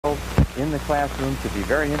in the classroom should be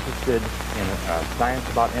very interested in science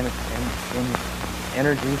about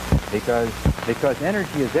energy because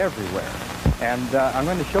energy is everywhere. And I'm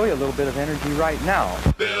going to show you a little bit of energy right now.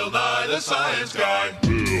 Bill Nye the Science Guy.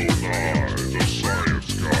 Bill Nye the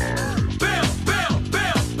Science Guy.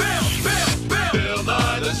 Bill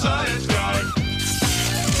Nye the Science Guy.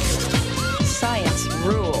 Science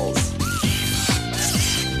rules.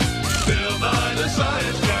 Bill Nye the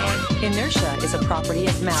Science Guy. Inertia is a property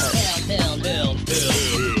of matter. Bill Nye the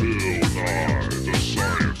Science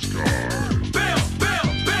Guy.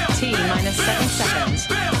 T minus 7 seconds.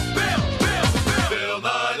 Bill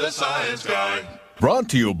Nye the Science Guy. Brought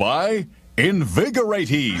to you by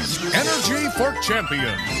Invigoratease, energy for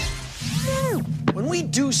champions. When we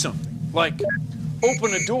do something, like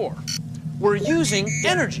open a door, we're using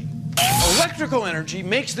energy. Electrical energy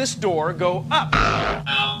makes this door go up.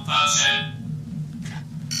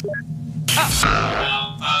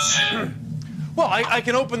 Well, I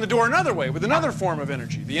can open the door another way with another form of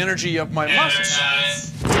energy, the energy of my muscles.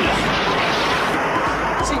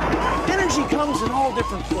 See, energy comes in all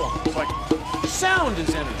different forms. Like sound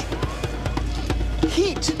is energy.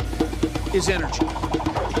 Heat is energy.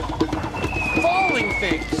 Falling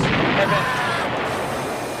things have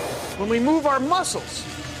energy. When we move our muscles,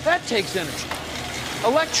 that takes energy.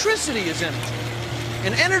 Electricity is energy.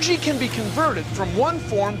 And energy can be converted from one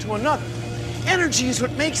form to another. Energy is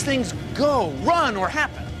what makes things go, run, or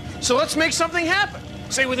happen. So let's make something happen.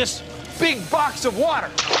 Say with this big box of water.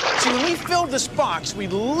 See, when we filled this box, we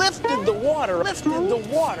lifted the water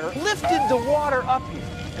up here.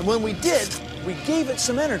 And when we did, we gave it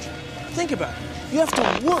some energy. Think about it. You have to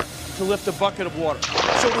work to lift a bucket of water.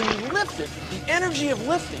 So when you lift it, the energy of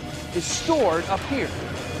lifting is stored up here.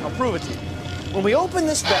 I'll prove it to you. When we open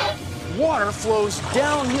this valve, water flows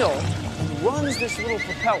downhill and runs this little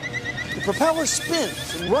propeller. The propeller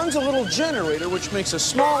spins and runs a little generator which makes a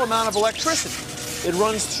small amount of electricity. It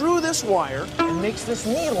runs through this wire and makes this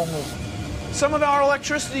needle move. Some of our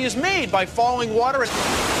electricity is made by falling water at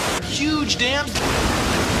huge dams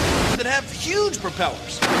that have huge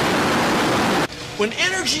propellers. When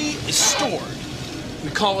energy is stored,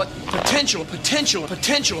 we call it potential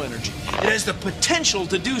energy. It has the potential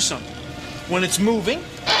to do something. When it's moving,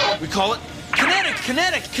 we call it kinetic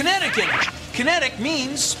energy. Kinetic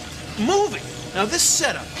means moving. Now this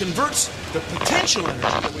setup converts the potential energy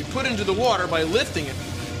that we put into the water by lifting it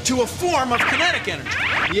to a form of kinetic energy,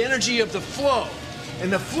 the energy of the flow. And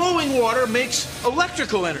the flowing water makes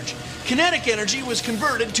electrical energy. Kinetic energy was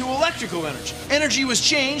converted to electrical energy. Energy was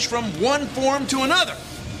changed from one form to another.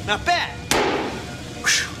 Not bad.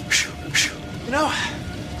 You know,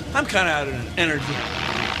 I'm kind of out of energy.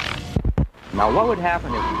 Now, what would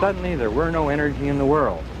happen if suddenly there were no energy in the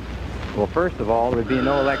world? Well, first of all, there would be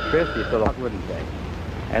no electricity, so the cloud wouldn't take.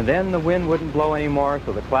 And then the wind wouldn't blow anymore,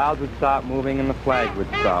 so the clouds would stop moving and the flag would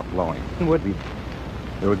stop blowing.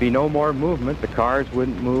 There would be no more movement, the cars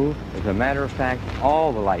wouldn't move. As a matter of fact,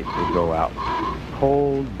 all the lights would go out.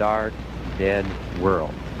 Cold, dark, dead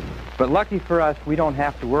world. But lucky for us, we don't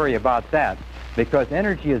have to worry about that, because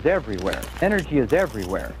energy is everywhere. Energy is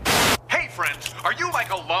everywhere. Hey friends, are you like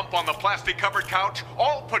a lump on the plastic-covered couch,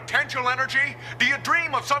 all potential energy? Do you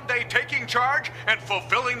dream of someday taking charge and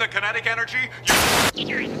fulfilling the kinetic energy?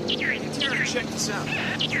 Here, check this out.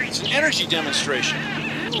 It's an energy demonstration.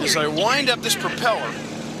 As I wind up this propeller,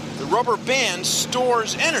 the rubber band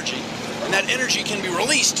stores energy, and that energy can be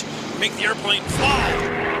released to make the airplane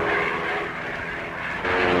fly.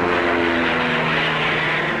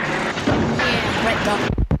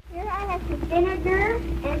 Here I have some vinegar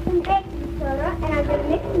and some baking soda, and I'm going to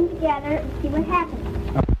mix them together and see what happens.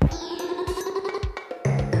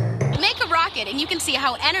 Make a rocket and you can see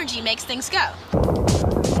how energy makes things go.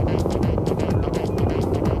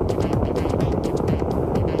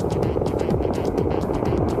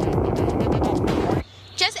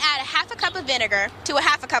 Just add a half a cup of vinegar to a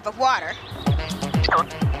half a cup of water.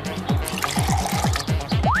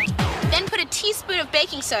 Then put a teaspoon of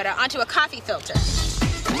baking soda onto a coffee filter.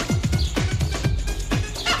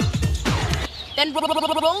 Then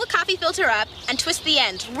roll the coffee filter up and twist the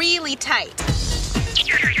ends really tight.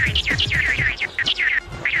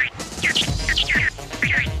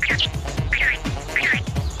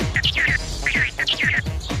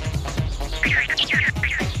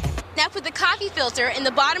 Now put the coffee filter in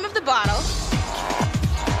the bottom of the bottle.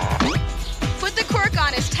 Put the cork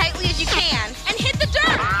on as tightly as you can and hit the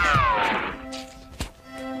dirt!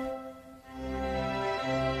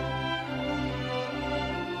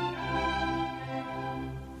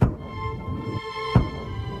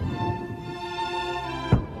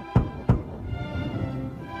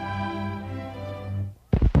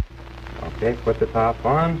 Okay, put the top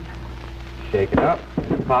on, shake it up,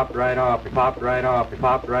 and it popped right off, it popped right off, it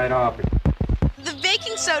popped right off. The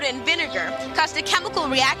baking soda and vinegar cause a chemical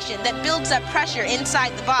reaction that builds up pressure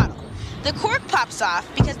inside the bottle. The cork pops off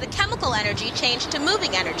because the chemical energy changed to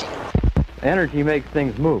moving energy. Energy makes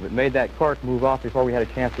things move. It made that cork move off before we had a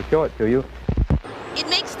chance to show it to you. It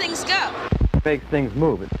makes things go. It makes things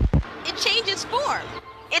move. It changes form.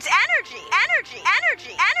 It's energy, energy,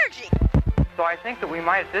 energy, energy. So I think that we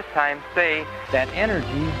might at this time say that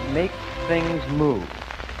energy makes things move.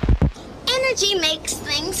 Energy makes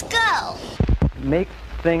things go. Makes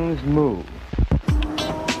things move.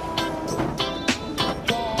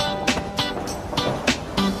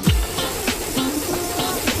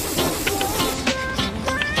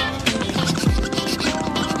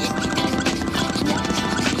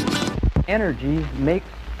 Energy makes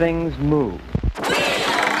things move.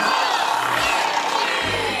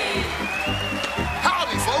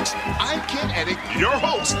 Howdy, folks. I'm Ken Eddick, your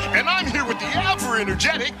host, and I'm here with the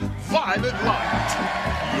ever-energetic Violet Light.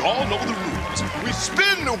 You all know the rules. We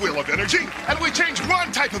spin the wheel of energy, and we change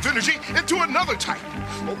one type of energy into another type.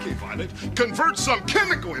 Okay, Violet, convert some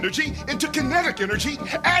chemical energy into kinetic energy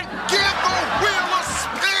and give the wheel a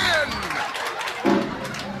spin!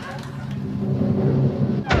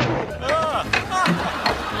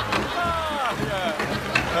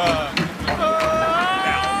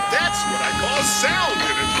 That's what I call sound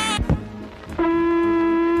energy.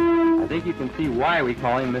 I think you can see why we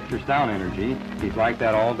call him Mr. Sound Energy. He's like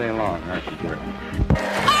that all day long, aren't you, Jerry?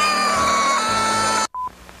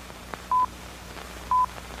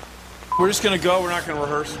 We're just going to go. We're not going to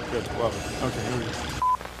rehearse. Good. Love it. Okay, here we go.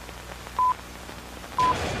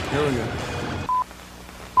 Here we go.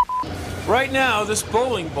 Right now, this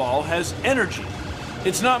bowling ball has energy.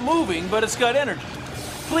 It's not moving, but it's got energy.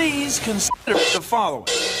 Please consider the following.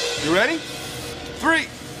 You ready? 3,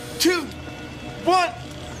 2, 1.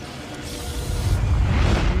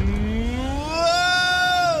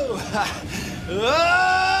 Whoa!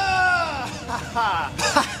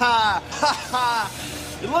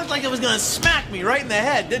 It looked like it was going to smack me right in the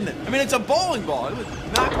head, didn't it? I mean, it's a bowling ball. It would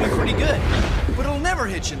knock me pretty good. But it'll never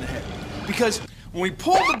hit you in the head. Because when we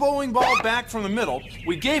pulled the bowling ball back from the middle,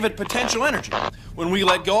 we gave it potential energy. When we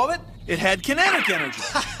let go of it, it had kinetic energy.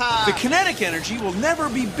 The kinetic energy will never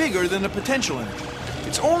be bigger than the potential energy.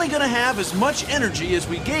 It's only going to have as much energy as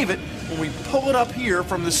we gave it when we pull it up here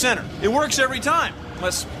from the center. It works every time,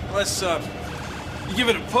 unless you give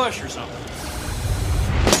it a push or something.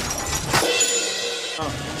 Oh,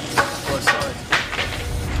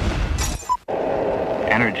 sorry.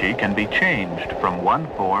 Energy can be changed from one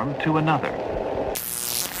form to another.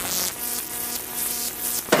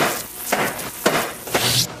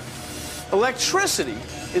 Electricity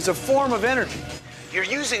is a form of energy. You're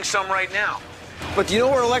using some right now. But do you know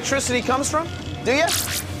where electricity comes from? Do you?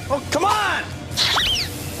 Oh, come on!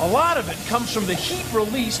 A lot of it comes from the heat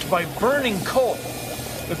released by burning coal.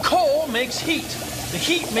 The coal makes heat. The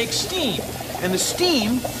heat makes steam. And the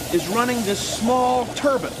steam is running this small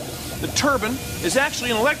turbine. The turbine is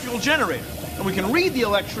actually an electrical generator. And we can read the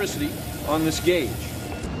electricity on this gauge.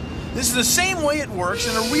 This is the same way it works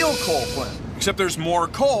in a real coal plant. Except there's more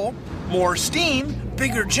coal, more steam,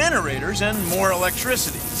 bigger generators, and more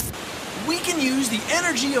electricity. We can use the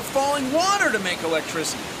energy of falling water to make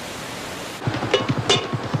electricity.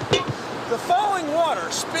 The falling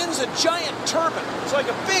water spins a giant turbine. It's like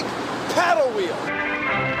a big paddle wheel.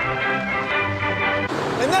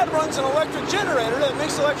 And that runs an electric generator that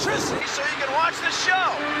makes electricity so you can watch the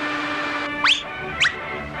show.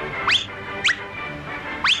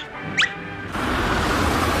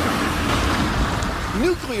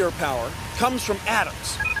 Nuclear power comes from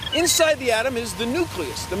atoms. Inside the atom is the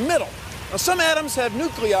nucleus, the middle. Now, some atoms have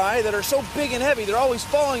nuclei that are so big and heavy they're always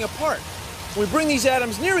falling apart. When we bring these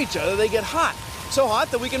atoms near each other, they get hot. So hot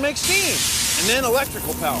that we can make steam, and then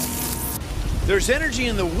electrical power. There's energy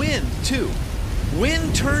in the wind, too.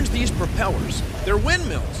 Wind turns these propellers. They're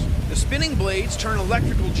windmills. The spinning blades turn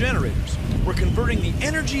electrical generators. We're converting the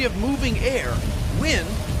energy of moving air, wind,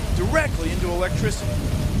 directly into electricity.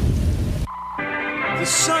 The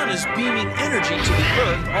sun is beaming energy to the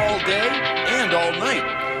earth all day and all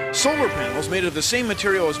night. Solar panels made of the same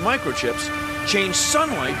material as microchips change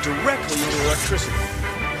sunlight directly into electricity.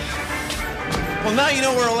 Well, now you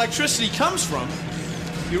know where electricity comes from.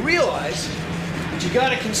 You realize that you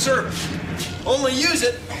gotta conserve it. Only use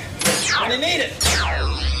it when you need it.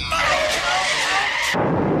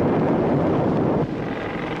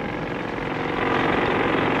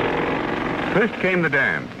 First came the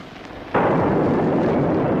dam.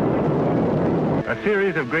 a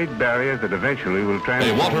series of great barriers that eventually will A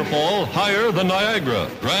transform. waterfall higher than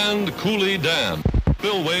Niagara, Grand Coulee Dam.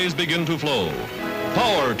 Spillways begin to flow.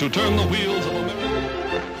 Power to turn the wheels of America.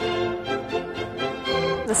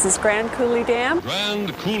 This is Grand Coulee Dam.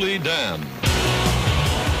 Grand Coulee Dam.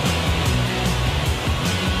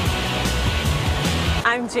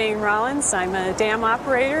 I'm Jane Rollins. I'm a dam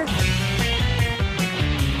operator.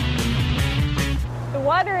 The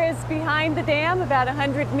water is behind the dam, about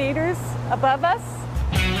 100 meters above us.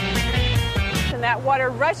 And that water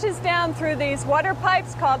rushes down through these water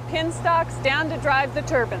pipes called penstocks down to drive the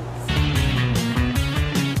turbines.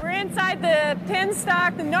 We're inside the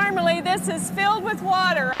penstock. Normally this is filled with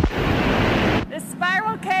water. This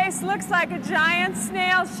spiral case looks like a giant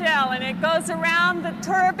snail shell, and it goes around the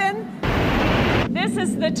turbine. This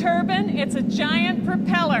is the turbine. It's a giant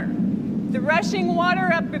propeller. The rushing water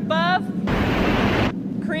up above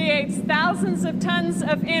creates thousands of tons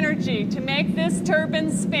of energy to make this turbine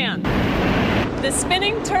spin. The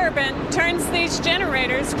spinning turbine turns these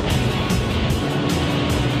generators,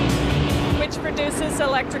 which produces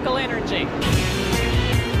electrical energy.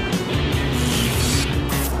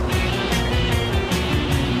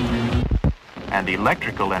 And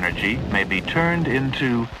electrical energy may be turned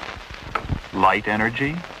into light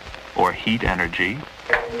energy, or heat energy,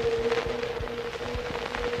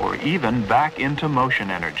 or even back into motion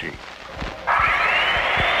energy.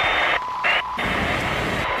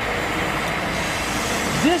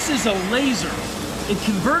 This is a laser. It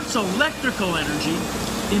converts electrical energy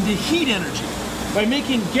into heat energy by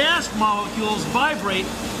making gas molecules vibrate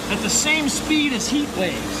at the same speed as heat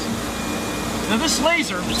waves. Now this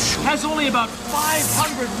laser has only about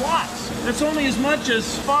 500 watts. That's only as much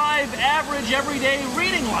as 5 average everyday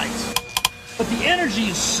reading lights. But the energy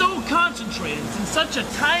is so concentrated, it's in such a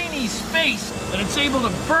tiny space that it's able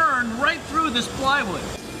to burn right through this plywood.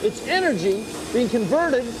 It's energy being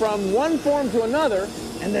converted from one form to another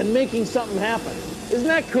and then making something happen. Isn't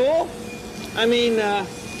that cool? I mean,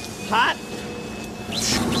 hot?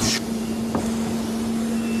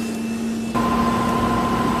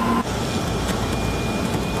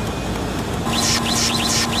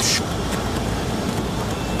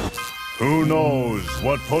 Who knows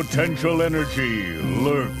what potential energy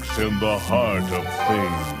lurks in the heart of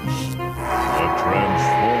things? A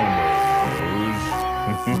transformer.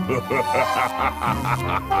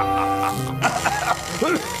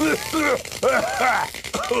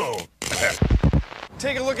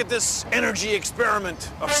 Take a look at this energy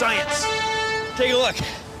experiment of science. Take a look.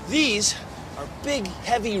 These are big,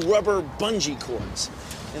 heavy rubber bungee cords.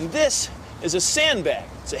 And this is a sandbag.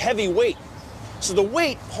 It's a heavy weight. So the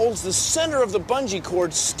weight holds the center of the bungee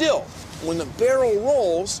cord still. When the barrel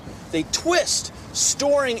rolls, they twist,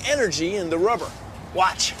 storing energy in the rubber.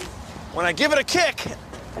 Watch. When I give it a kick,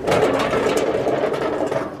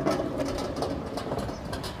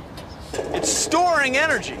 it's storing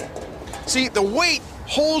energy. See, the weight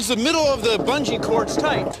holds the middle of the bungee cords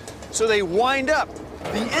tight, so they wind up.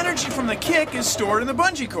 The energy from the kick is stored in the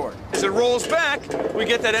bungee cord. As it rolls back, we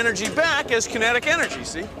get that energy back as kinetic energy,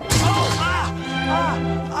 see?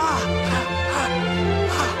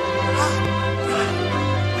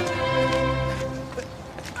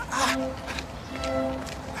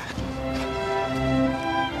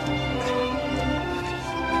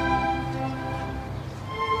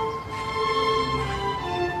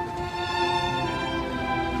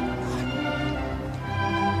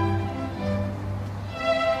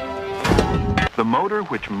 The motor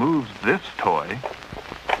which moves this toy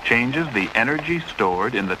changes the energy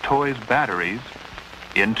stored in the toy's batteries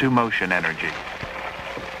into motion energy.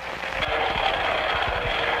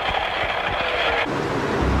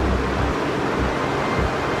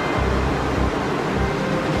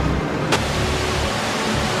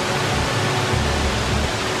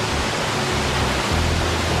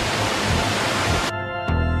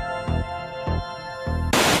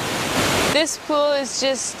 This pool is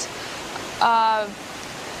just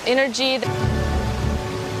energy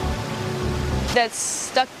that's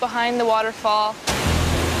stuck behind the waterfall,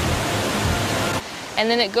 and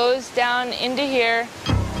then it goes down into here.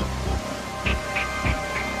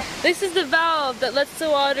 This is the valve that lets the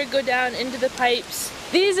water go down into the pipes.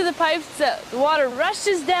 These are the pipes that the water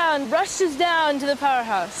rushes down to the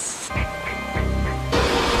powerhouse.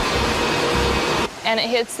 And it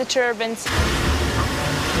hits the turbines.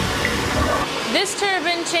 This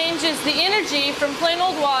turbine changes the energy from plain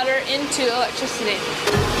old water into electricity.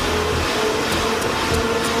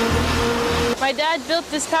 My dad built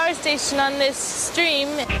this power station on this stream.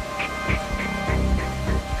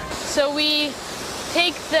 So we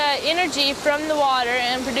take the energy from the water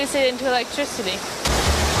and produce it into electricity.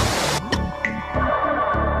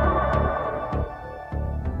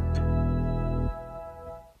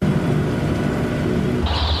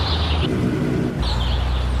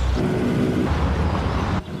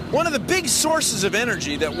 One of the big sources of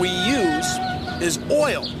energy that we use is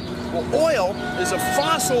oil. Well, oil is a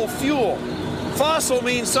fossil fuel. Fossil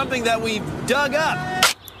means something that we've dug up.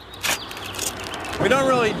 We don't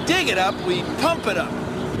really dig it up, we pump it up.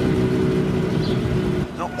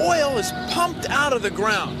 Now, oil is pumped out of the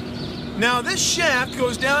ground. Now, this shaft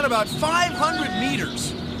goes down about 500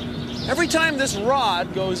 meters. Every time this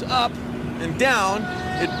rod goes up and down,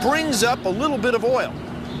 it brings up a little bit of oil.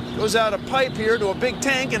 It goes out a pipe here to a big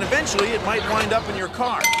tank, and eventually it might wind up in your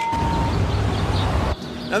car.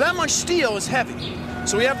 Now, that much steel is heavy,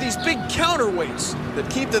 so we have these big counterweights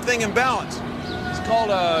that keep the thing in balance. It's called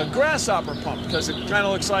a grasshopper pump because it kind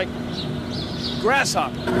of looks like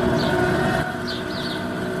grasshopper.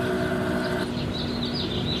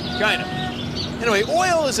 Kind of. Anyway,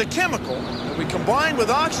 oil is a chemical that we combine with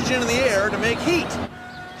oxygen in the air to make heat.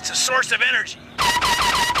 It's a source of energy.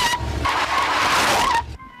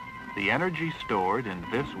 The energy stored in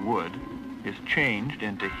this wood is changed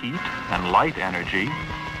into heat and light energy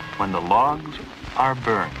when the logs are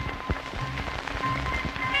burned.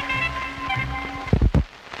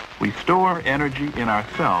 We store energy in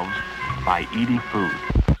ourselves by eating food.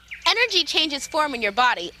 Energy changes form in your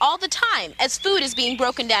body all the time as food is being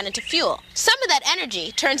broken down into fuel. Some of that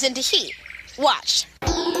energy turns into heat. Watch.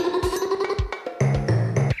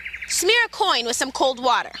 Smear a coin with some cold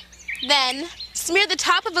water. Then, smear the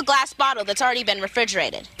top of a glass bottle that's already been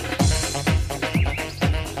refrigerated.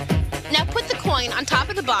 Now put the coin on top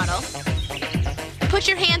of the bottle. Put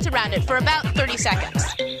your hands around it for about 30 seconds.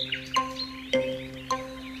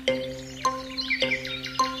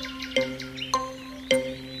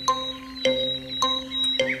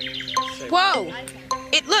 Whoa!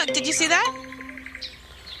 Look, did you see that?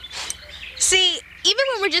 See, even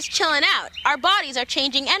when we're just chilling out, our bodies are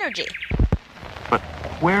changing energy. But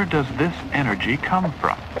where does this energy come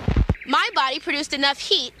from? My body produced enough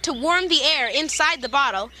heat to warm the air inside the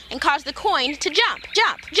bottle and cause the coin to jump,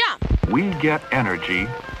 jump, jump. We get energy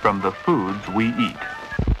from the foods we eat.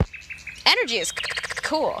 Energy is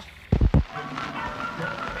cool.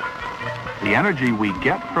 The energy we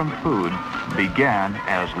get from food began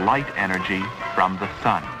as light energy from the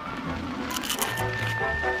sun.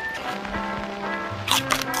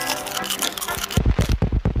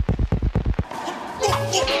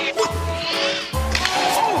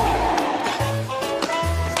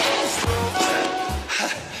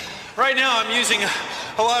 Right now I'm using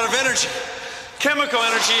a lot of energy, chemical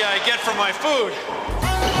energy I get from my food.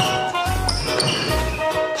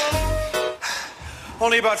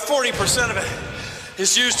 Only about 40% of it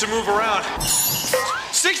is used to move around.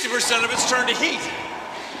 60% of it's turned to heat.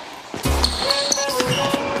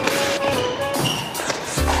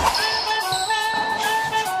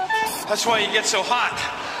 That's why you get so hot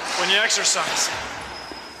when you exercise.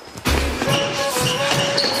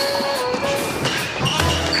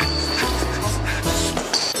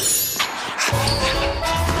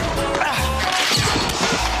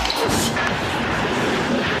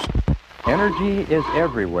 Energy is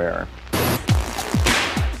everywhere.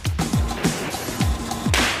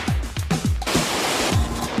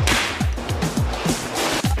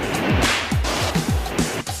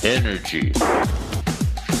 Energy.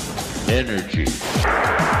 Energy.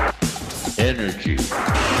 Energy.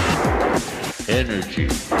 Energy.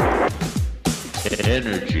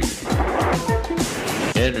 Energy.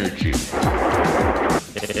 Energy.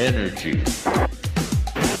 Energy.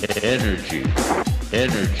 Energy.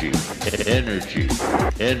 Energy. Energy.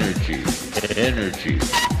 Energy.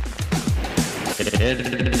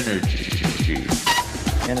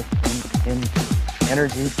 Energy.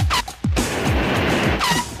 Energy.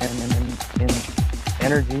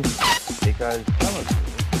 Energy, because some of you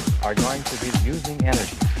are going to be using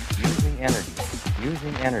energy.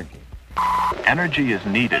 Energy is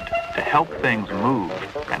needed to help things move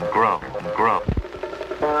and grow and grow.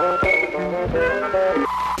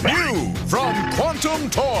 New from Quantum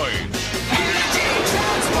Toys.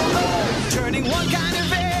 Turning one kind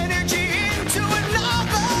of energy into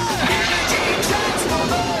another. Energy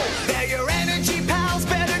Transformer. They're your energy pals.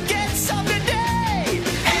 Better get some today.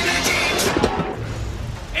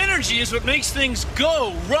 Energy is what makes things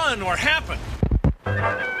go, run, or happen.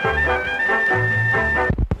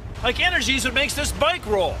 Like energy is what makes this bike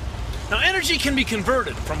roll. Now, energy can be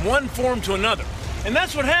converted from one form to another. And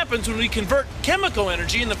that's what happens when we convert chemical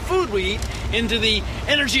energy in the food we eat into the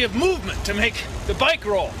energy of movement to make the bike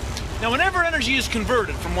roll. Now, whenever energy is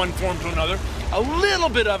converted from one form to another, a little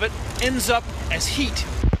bit of it ends up as heat.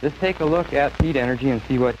 Just take a look at heat energy and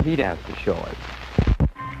see what heat has to show us.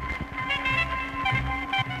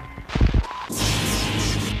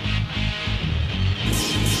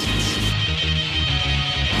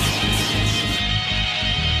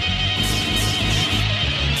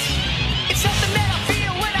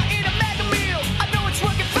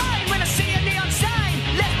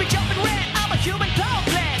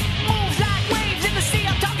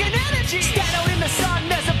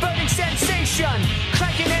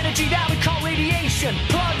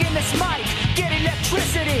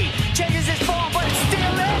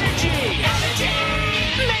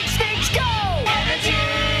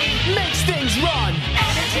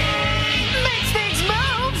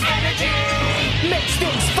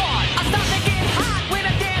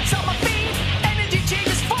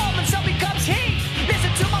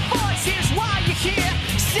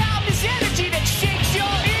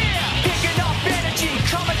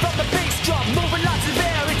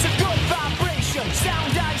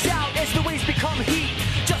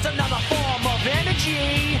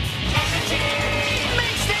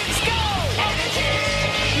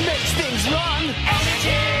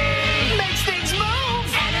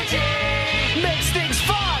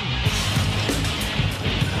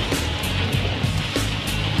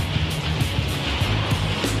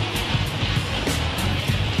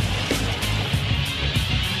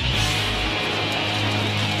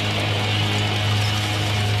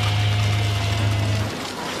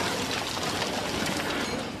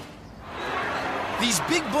 These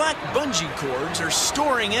big black bungee cords are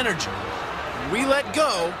storing energy. When we let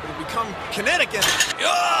go, it'll become kinetic energy.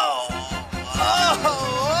 Oh! Oh!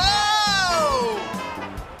 Oh!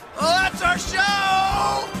 Oh, that's our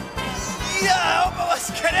show! Yeah, I hope it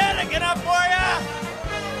was kinetic enough for ya!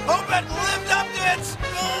 Hope it lived up to its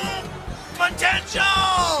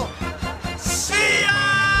potential! See ya!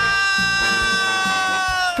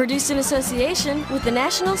 Produced in association with the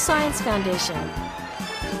National Science Foundation.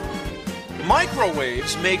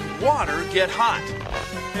 Microwaves make water get hot.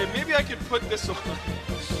 Hey, maybe I could put this on.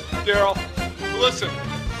 Daryl, listen,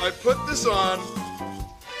 I put this on,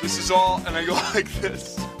 this is all, and I go like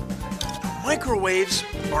this. Microwaves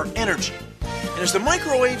are energy. And as the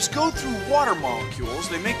microwaves go through water molecules,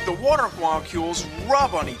 they make the water molecules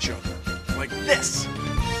rub on each other, like this.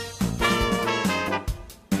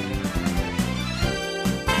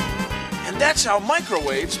 And that's how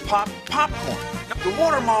microwaves pop popcorn. The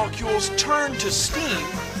water molecules turn to steam,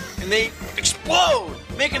 and they explode,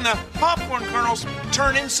 making the popcorn kernels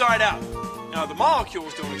turn inside out. Now, the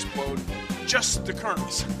molecules don't explode, just the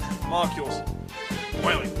kernels. Molecules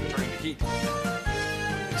boiling, turning to heat.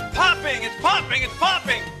 It's popping, it's popping, it's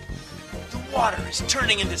popping! The water is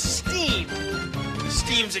turning into steam. The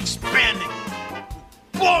steam's expanding,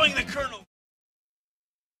 blowing the kernel.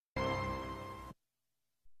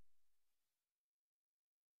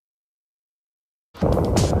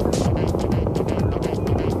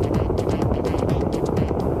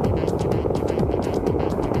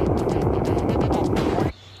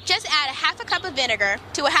 Just add a half a cup of vinegar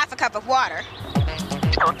to a half a cup of water.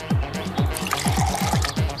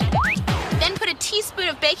 Then put a teaspoon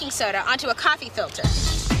of baking soda onto a coffee filter.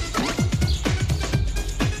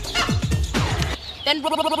 Then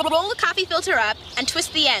roll the coffee filter up and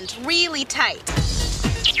twist the ends really tight.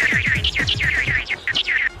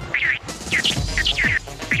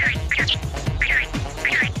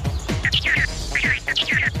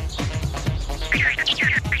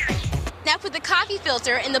 Now put the coffee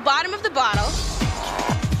filter in the bottom of the bottle.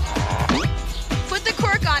 Put the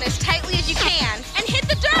cork on as tightly as you can and hit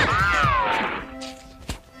the dirt.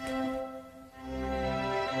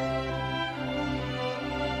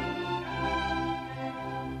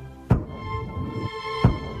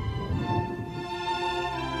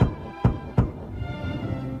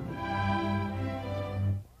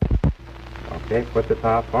 Okay, put the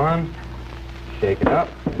top on, shake it up,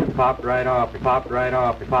 it popped right off, it popped right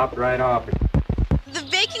off, it popped right off. The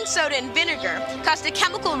baking soda and vinegar cause a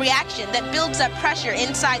chemical reaction that builds up pressure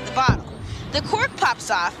inside the bottle. The cork pops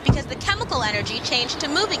off because the chemical energy changed to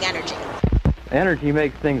moving energy. Energy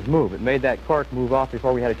makes things move. It made that cork move off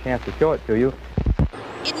before we had a chance to show it to you.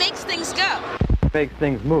 It makes things go. It makes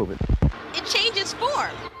things move. It changes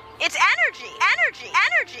form. It's energy, energy,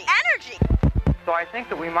 energy, energy. So I think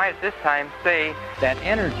that we might at this time say that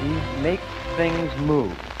energy makes things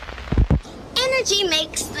move. Energy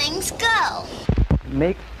makes things go.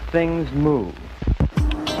 Makes things move.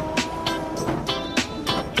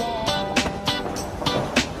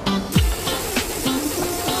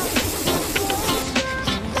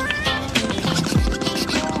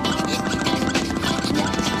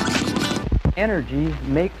 Energy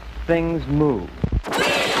makes things move.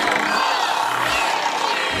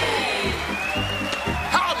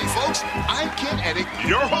 Howdy, folks. I'm Ken Eddick,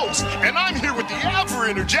 your host, and I'm here with the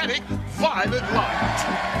ever-energetic Violet Light.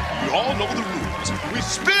 You all know the rules. We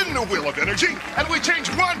spin the wheel of energy, and we change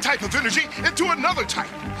one type of energy into another type.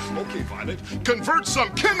 Okay, Violet, convert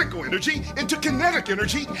some chemical energy into kinetic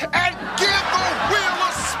energy and give the wheel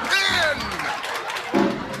a spin!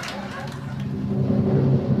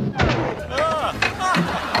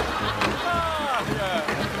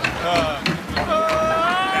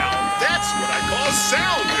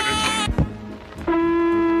 Sound energy.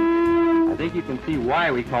 I think you can see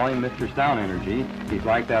why we call him Mr. Sound Energy. He's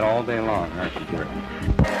like that all day long, aren't you, Jerry?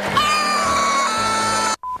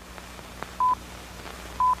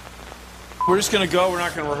 We're just going to go. We're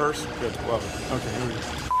not going to rehearse. Good. Love it. Okay, here we go.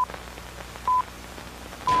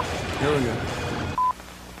 Here we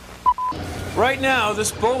go. Right now,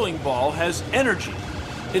 this bowling ball has energy.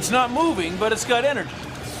 It's not moving, but it's got energy.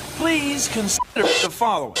 Please consider the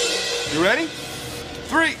following. You ready?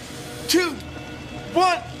 3, 2, 1.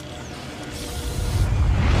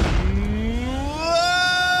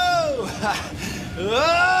 Whoa!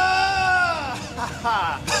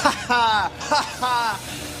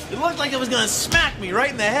 It looked like it was going to smack me right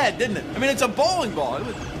in the head, didn't it? I mean, it's a bowling ball. It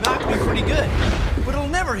would knock me pretty good. But it'll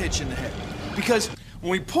never hit you in the head. Because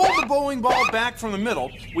when we pulled the bowling ball back from the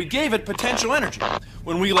middle, we gave it potential energy.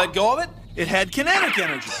 When we let go of it, it had kinetic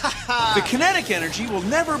energy. The kinetic energy will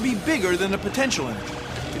never be bigger than the potential energy.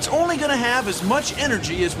 it's only going to have as much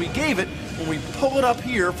energy as we gave it when we pull it up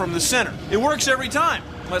here from the center. It works every time,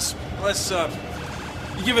 unless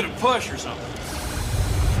you give it a push or something.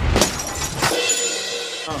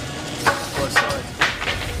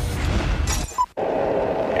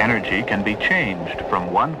 Energy can be changed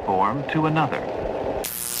from one form to another.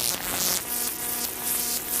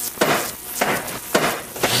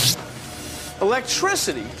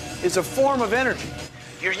 Electricity is a form of energy.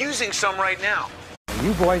 You're using some right now.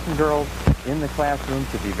 You boys and girls in the classroom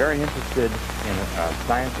should be very interested in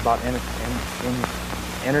science about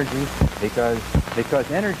energy because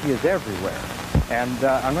energy is everywhere. And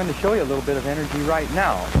I'm going to show you a little bit of energy right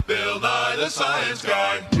now. Bill Nye the Science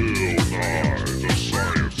Guy. Bill Nye the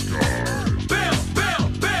Science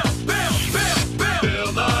Guy.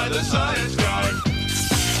 Bill Nye the Science Guy.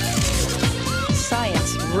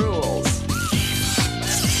 Science rules.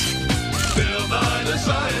 Bill Nye the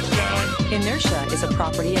Science Guy. Inertia is a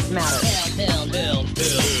property of matter. Bill Nye the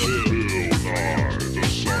Science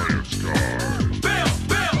Guy.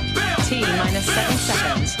 T minus 7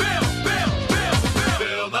 seconds.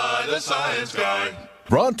 Bill Nye the Science Guy.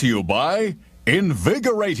 Brought to you by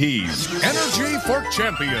Invigoratease, energy for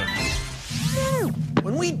champions.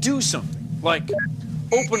 When we do something, like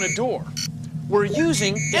open a door, we're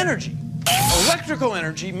using energy. Electrical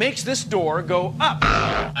energy makes this door go up.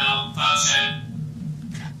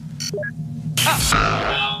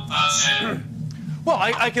 Well,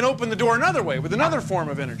 I can open the door another way with another form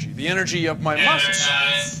of energy, the energy of my muscles.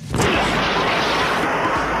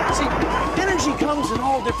 See, energy comes in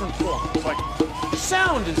all different forms. Like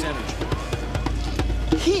sound is energy.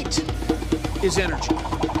 Heat is energy.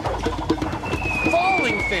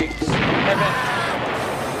 Falling things have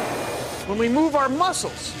energy. When we move our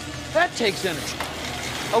muscles, that takes energy.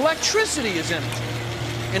 Electricity is energy.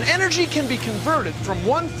 And energy can be converted from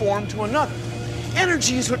one form to another.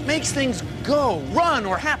 Energy is what makes things go, run,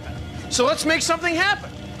 or happen. So let's make something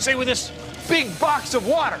happen. Say with this big box of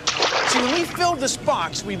water. See, when we filled this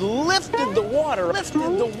box, we lifted the water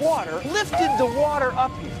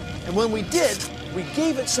up here. And when we did, we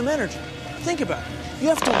gave it some energy. Think about it. You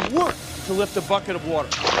have to work to lift a bucket of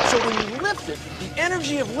water. So when you lift it, the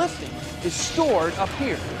energy of lifting is stored up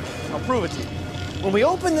here. I'll prove it to you. When we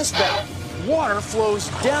open this valve, water flows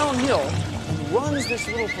downhill and runs this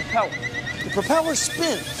little propeller. The propeller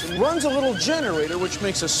spins and runs a little generator which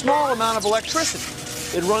makes a small amount of electricity.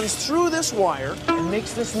 It runs through this wire and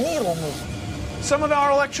makes this needle move. Some of our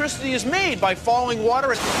electricity is made by falling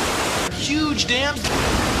water at huge dams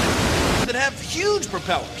that have huge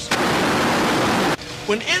propellers.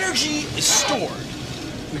 When energy is stored,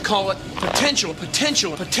 we call it potential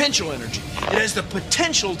energy. It has the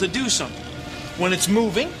potential to do something. When it's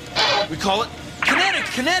moving, we call it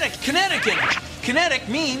kinetic energy. Kinetic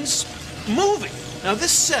means moving. Now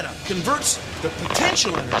this setup converts the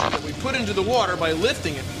potential energy that we put into the water by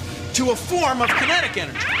lifting it to a form of kinetic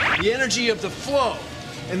energy, the energy of the flow.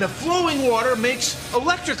 And the flowing water makes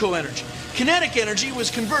electrical energy. Kinetic energy was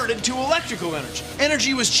converted to electrical energy.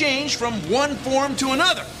 Energy was changed from one form to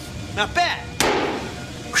another. Not bad.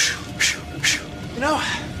 You know,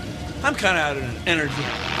 I'm kind of out of energy.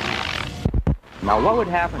 Now, what would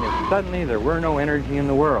happen if suddenly there were no energy in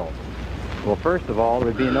the world? Well, first of all, there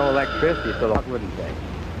would be no electricity, so the cloud wouldn't take.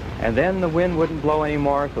 And then the wind wouldn't blow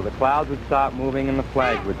anymore, so the clouds would stop moving and the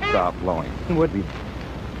flag would stop blowing.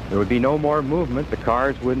 There would be no more movement, the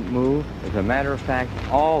cars wouldn't move. As a matter of fact,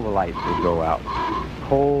 all the lights would go out.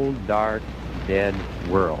 Cold, dark, dead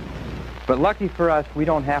world. But lucky for us, we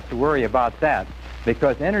don't have to worry about that,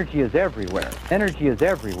 because energy is everywhere. Energy is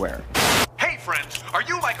everywhere. Hey friends, are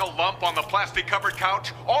you like a lump on the plastic-covered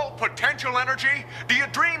couch, all potential energy? Do you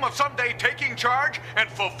dream of someday taking charge and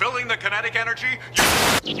fulfilling the kinetic energy?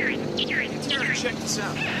 Check this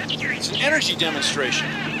out. It's an energy demonstration.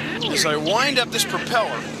 As I wind up this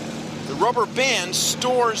propeller, the rubber band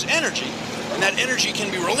stores energy, and that energy can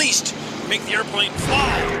be released to make the airplane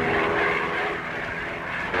fly.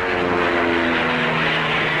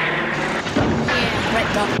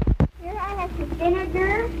 Here I have some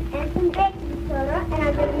vinegar and some baking soda, and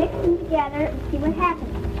I'm going to mix them together and see what happens.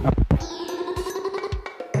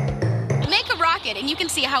 Make a rocket and you can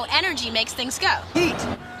see how energy makes things go. Heat.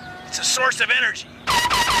 It's a source of energy.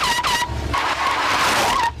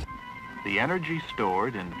 The energy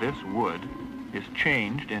stored in this wood is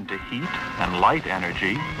changed into heat and light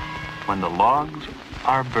energy when the logs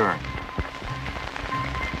are burned.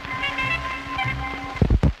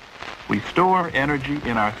 We store energy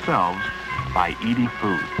in ourselves by eating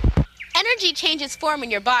food. Energy changes form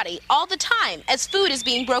in your body all the time as food is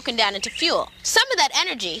being broken down into fuel. Some of that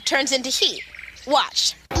energy turns into heat.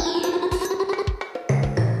 Watch.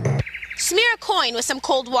 Smear a coin with some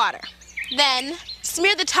cold water. Then,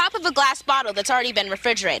 smear the top of a glass bottle that's already been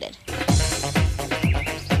refrigerated.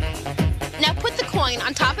 Now put the coin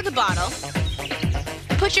on top of the bottle.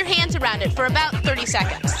 Put your hands around it for about 30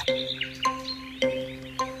 seconds.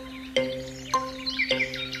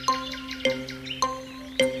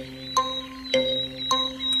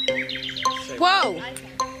 Whoa!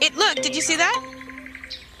 Did you see that?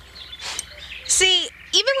 See,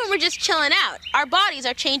 even when we're just chilling out, our bodies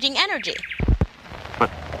are changing energy. But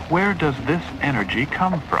where does this energy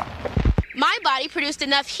come from? My body produced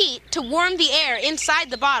enough heat to warm the air inside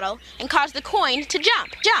the bottle and cause the coin to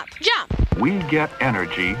jump, jump, jump. We get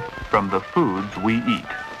energy from the foods we eat.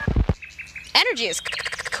 Energy is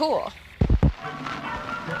cool.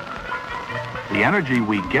 The energy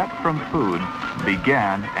we get from food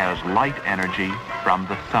began as light energy from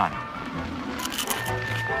the sun.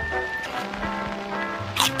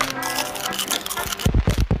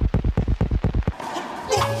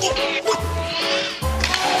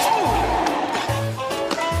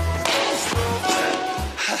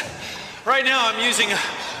 Right now I'm using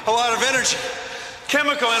a lot of energy,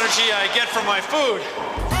 chemical energy I get from my food.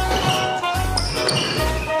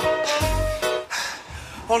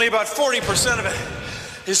 Only about 40% of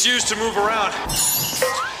it is used to move around.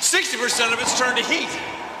 60% of it's turned to heat.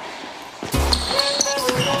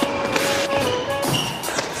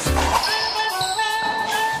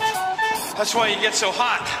 That's why you get so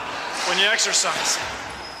hot when you exercise.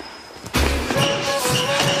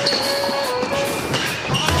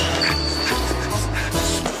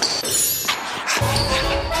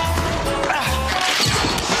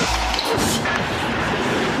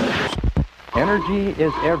 Energy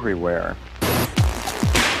is everywhere.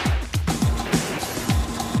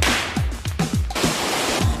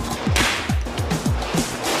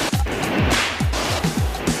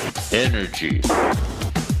 Energy.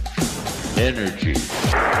 Energy.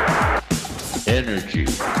 Energy.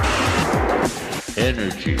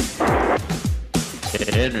 Energy.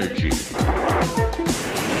 Energy.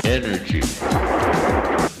 Energy.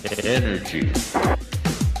 Energy.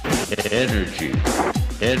 Energy.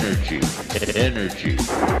 Energy. Energy.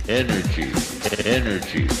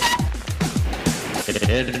 Energy.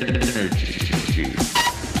 Energy.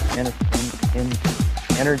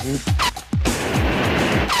 Energy.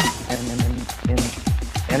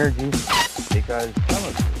 Energy, because some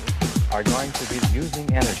of you are going to be using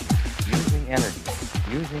energy.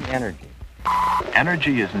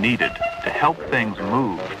 Energy is needed to help things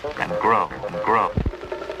move and grow and grow.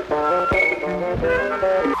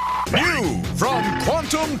 New from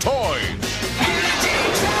Quantum Toys.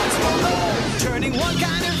 Turning one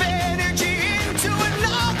kind of energy into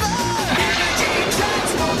another. Energy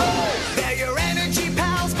transformer. They're your energy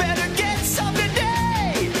pals. Better get some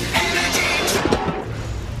today.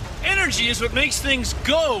 Energy is what makes things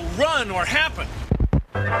go, run, or happen.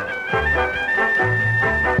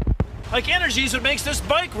 Like energy is what makes this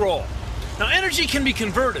bike roll. Now, energy can be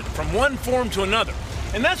converted from one form to another.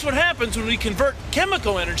 And that's what happens when we convert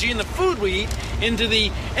chemical energy in the food we eat into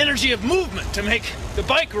the energy of movement to make the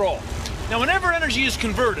bike roll. Now, whenever energy is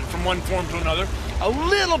converted from one form to another, a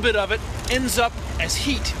little bit of it ends up as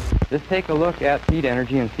heat. Let's take a look at heat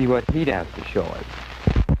energy and see what heat has to show us.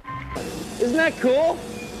 Isn't that cool?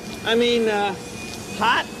 I mean,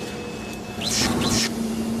 hot?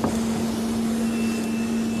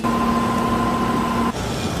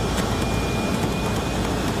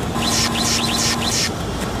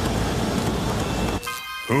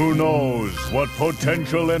 Who knows what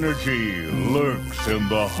potential energy lurks in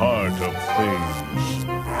the heart of things?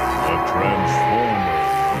 A Transformer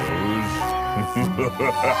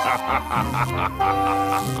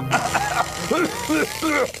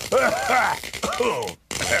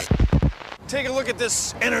Take a look at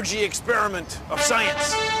this energy experiment of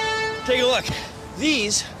science. Take a look.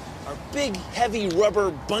 These are big, heavy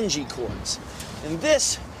rubber bungee cords. And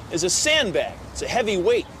this is a sandbag. It's a heavy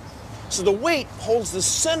weight. So the weight holds the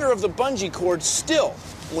center of the bungee cord still.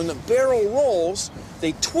 When the barrel rolls,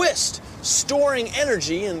 they twist, storing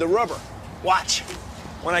energy in the rubber. Watch.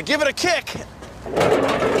 When I give it a kick,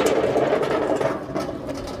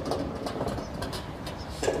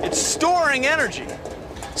 it's storing energy.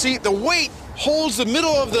 See, the weight holds the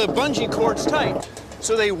middle of the bungee cords tight,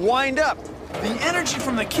 so they wind up. The energy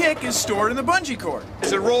from the kick is stored in the bungee cord.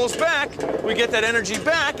 As it rolls back, we get that energy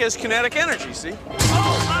back as kinetic energy, see?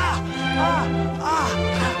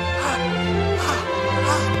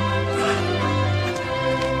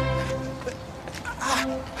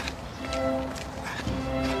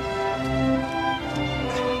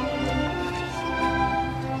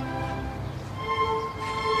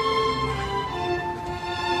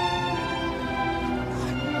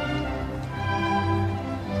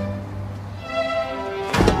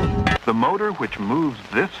 The motor which moves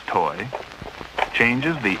this toy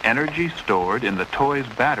changes the energy stored in the toy's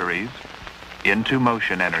batteries into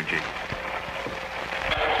motion energy.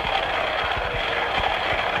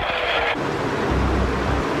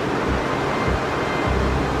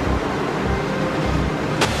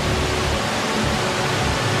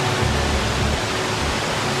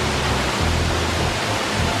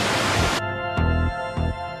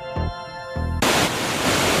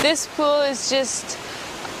 This pool is just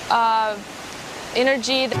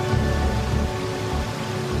energy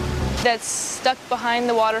that's stuck behind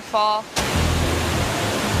the waterfall.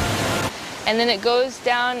 And then it goes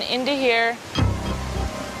down into here.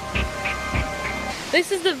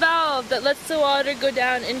 This is the valve that lets the water go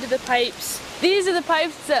down into the pipes. These are the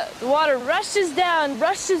pipes that the water rushes down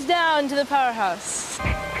to the powerhouse.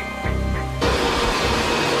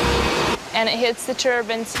 And it hits the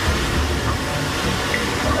turbines.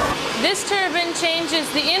 This turbine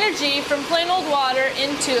changes the energy from plain old water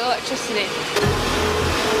into electricity.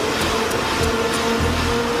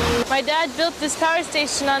 My dad built this power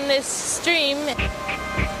station on this stream.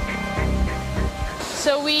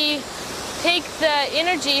 So we take the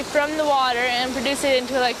energy from the water and produce it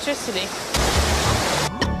into electricity.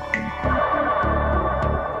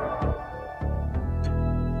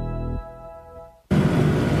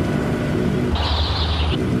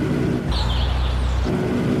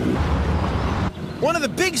 One of the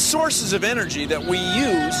big sources of energy that we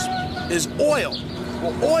use is oil.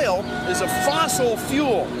 Well, oil is a fossil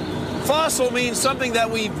fuel. Fossil means something that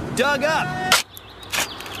we've dug up.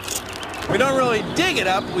 We don't really dig it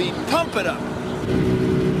up, we pump it up.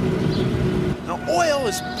 Now, oil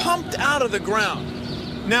is pumped out of the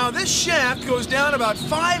ground. Now, this shaft goes down about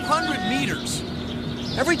 500 meters.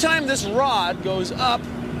 Every time this rod goes up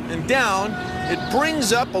and down, it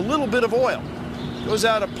brings up a little bit of oil. It goes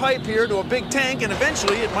out a pipe here to a big tank, and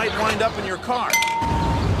eventually it might wind up in your car.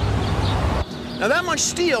 Now, that much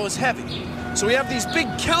steel is heavy, so we have these big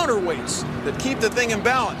counterweights that keep the thing in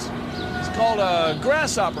balance. It's called a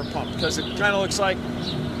grasshopper pump because it kind of looks like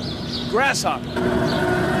grasshopper.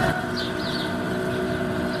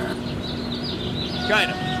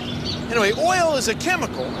 Kind of. Anyway, oil is a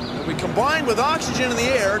chemical that we combine with oxygen in the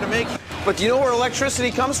air to make... But do you know where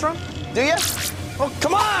electricity comes from? Do you? Oh,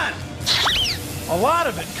 come on! A lot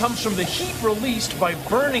of it comes from the heat released by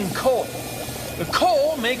burning coal. The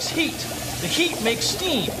coal makes heat. The heat makes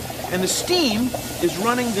steam. And the steam is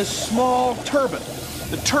running this small turbine.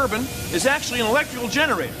 The turbine is actually an electrical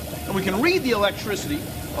generator. And we can read the electricity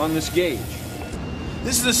on this gauge.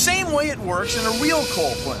 This is the same way it works in a real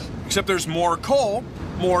coal plant. Except there's more coal,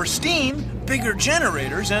 more steam, bigger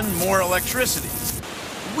generators, and more electricity.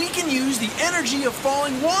 We can use the energy of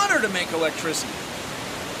falling water to make electricity.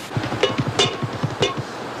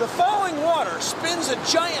 The falling water spins a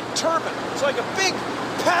giant turbine. It's like a big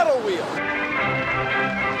paddle wheel.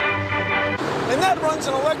 And that runs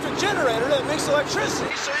an electric generator that makes electricity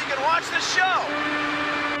so you can watch the show.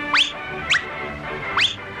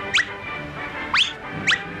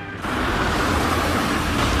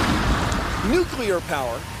 Nuclear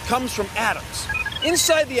power comes from atoms.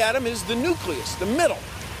 Inside the atom is the nucleus, the middle.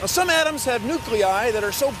 Now, some atoms have nuclei that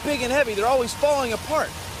are so big and heavy they're always falling apart.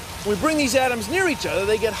 When we bring these atoms near each other,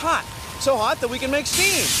 they get hot. So hot that we can make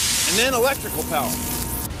steam, and then electrical power.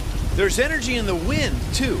 There's energy in the wind,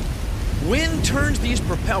 too. Wind turns these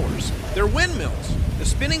propellers. They're windmills. The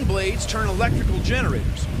spinning blades turn electrical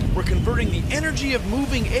generators. We're converting the energy of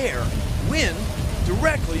moving air, wind,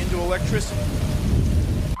 directly into electricity.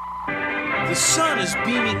 The sun is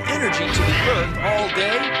beaming energy to the earth all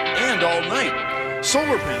day and all night.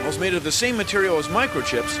 Solar panels made of the same material as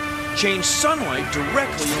microchips change sunlight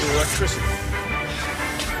directly into electricity.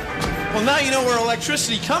 Well, now you know where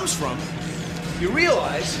electricity comes from. You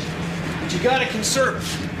realize that you gotta conserve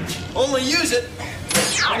it. Only use it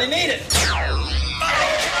when you need it.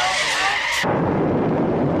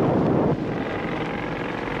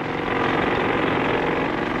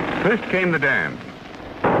 First came the dam.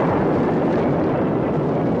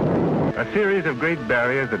 A series of great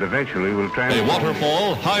barriers that eventually will A transform...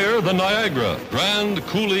 waterfall higher than Niagara, Grand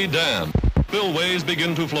Coulee Dam. Spillways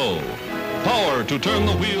begin to flow. Power to turn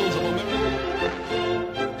the wheels of a...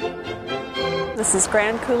 This is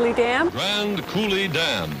Grand Coulee Dam. Grand Coulee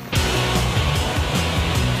Dam.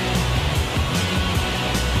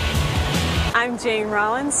 I'm Jane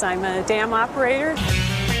Rollins. I'm a dam operator.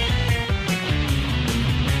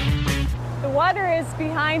 The water is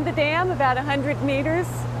behind the dam, about 100 meters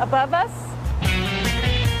above us.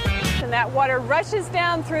 And that water rushes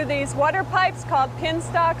down through these water pipes called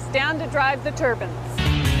penstocks down to drive the turbines.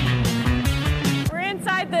 We're in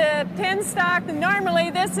inside the penstock. Normally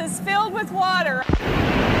this is filled with water.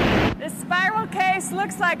 The spiral case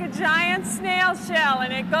looks like a giant snail shell,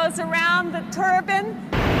 and it goes around the turbine.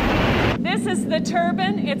 This is the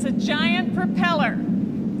turbine. It's a giant propeller.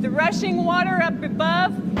 The rushing water up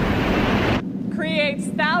above creates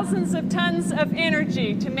thousands of tons of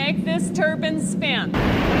energy to make this turbine spin.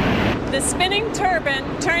 The spinning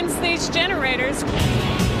turbine turns these generators,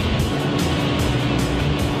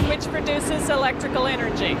 which produces electrical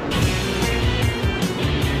energy.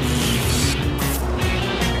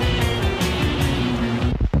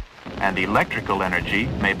 And electrical energy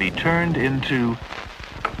may be turned into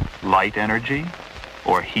light energy,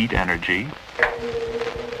 or heat energy,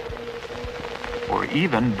 or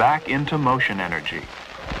even back into motion energy.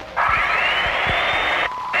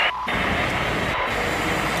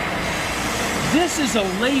 This is a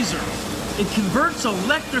laser. It converts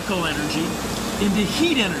electrical energy into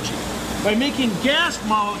heat energy by making gas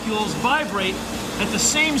molecules vibrate at the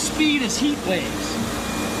same speed as heat waves.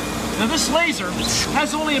 Now this laser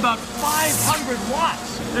has only about 500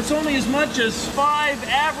 watts. That's only as much as 5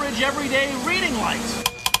 average everyday reading lights.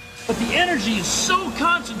 But the energy is so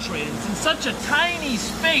concentrated, it's in such a tiny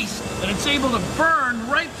space that it's able to burn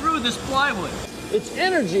right through this plywood. It's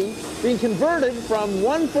energy being converted from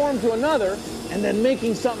one form to another and then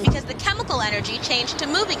making something. Because the chemical energy changed to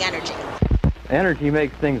moving energy. Energy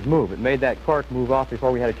makes things move. It made that cork move off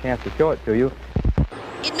before we had a chance to show it to you.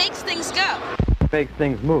 It makes things go. It makes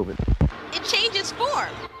things move. It changes form.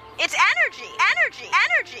 It's energy, energy,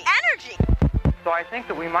 energy, energy. So I think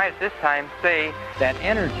that we might at this time say that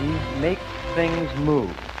energy makes things move.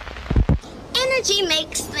 Energy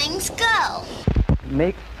makes things go.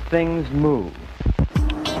 Makes things move.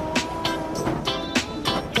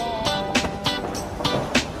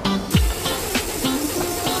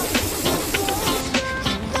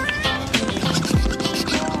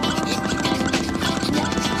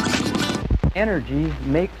 Energy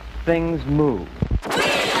makes things move.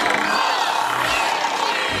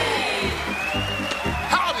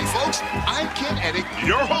 Howdy, folks. I'm Ken Eddick,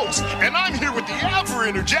 your host, and I'm here with the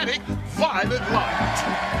ever-energetic Violet Light.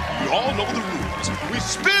 You all know the rules. We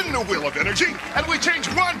spin the wheel of energy, and we change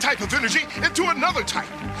one type of energy into another type.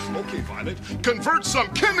 Okay, Violet, convert some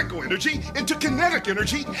chemical energy into kinetic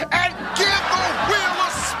energy and give the wheel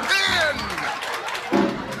a spin!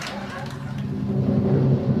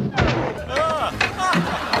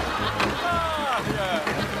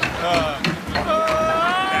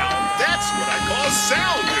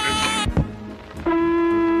 Sound energy.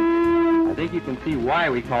 I think you can see why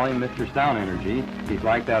we call him Mr. Sound Energy. He's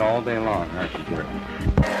like that all day long, aren't you, dear?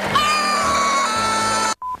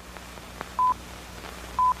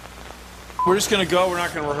 We're just going to go. We're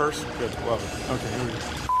not going to rehearse. Good. Love it. Okay, here we go.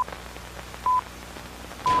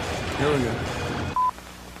 Here we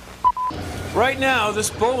go. Right now, this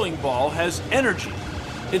bowling ball has energy.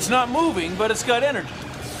 It's not moving, but it's got energy.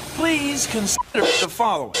 Please consider the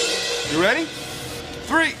following. You ready?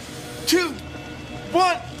 3, 2,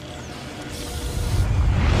 1.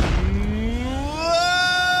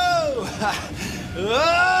 Whoa!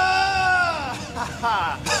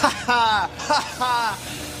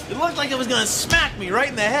 It looked like it was going to smack me right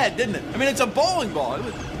in the head, didn't it? I mean, it's a bowling ball. It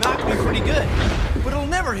would knock me pretty good. But it'll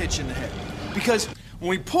never hit you in the head. Because when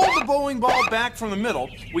we pulled the bowling ball back from the middle,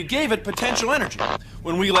 we gave it potential energy.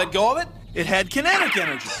 When we let go of it, it had kinetic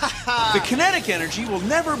energy. The kinetic energy will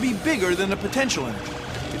never be bigger than the potential energy.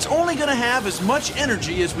 It's only going to have as much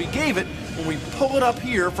energy as we gave it when we pull it up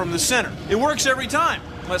here from the center. It works every time,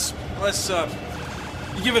 unless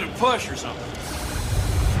you give it a push or something.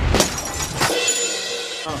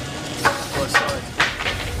 Oh,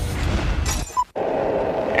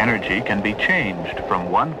 sorry. Energy can be changed from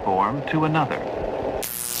one form to another.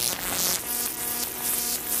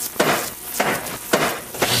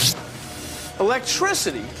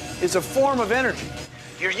 Electricity is a form of energy.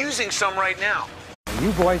 You're using some right now.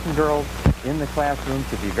 You boys and girls in the classroom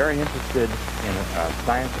should be very interested in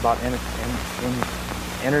science about energy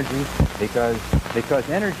because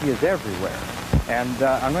energy is everywhere. And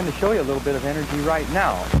I'm going to show you a little bit of energy right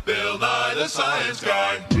now. Bill Nye the Science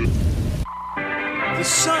Guy. The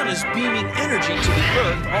sun is beaming energy to the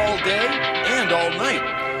Earth all day and all night.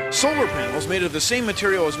 Solar panels made of the same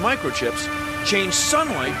material as microchips change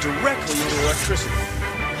sunlight directly into electricity.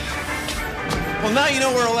 Well, now you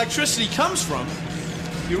know where electricity comes from.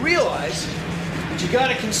 You realize that you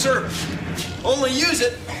gotta conserve it. Only use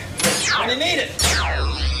it when you need it.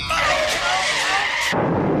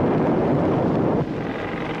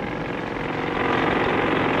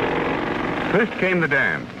 First came the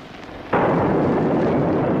dam.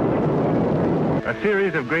 A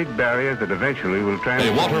series of great barriers that eventually will A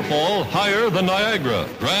transform. waterfall higher than Niagara,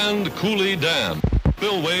 Grand Coulee Dam.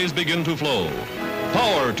 Spillways begin to flow.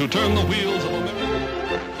 Power to turn the wheels of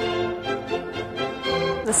America.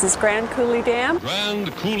 This is Grand Coulee Dam.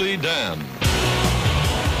 Grand Coulee Dam.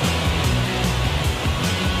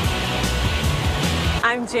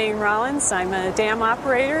 I'm Jane Rollins. I'm a dam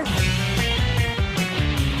operator.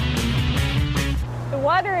 The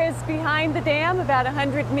water is behind the dam, about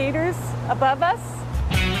 100 meters above us.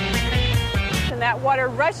 And that water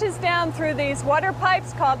rushes down through these water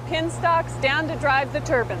pipes called penstocks down to drive the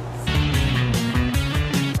turbines.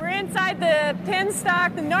 We're inside the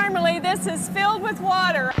penstock, and normally this is filled with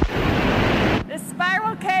water. The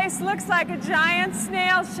spiral case looks like a giant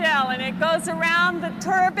snail shell, and it goes around the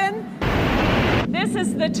turbine. This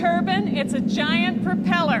is the turbine. It's a giant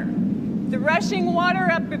propeller. The rushing water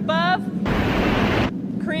up above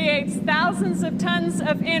creates thousands of tons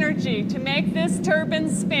of energy to make this turbine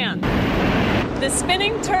spin. The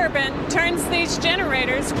spinning turbine turns these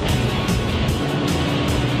generators,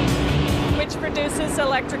 which produces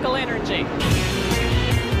electrical energy.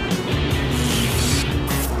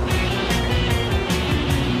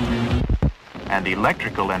 And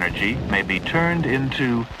electrical energy may be turned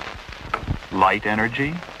into light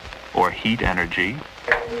energy, or heat energy,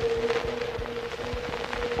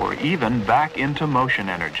 or even back into motion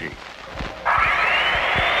energy.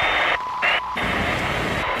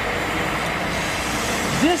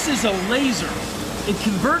 This is a laser. It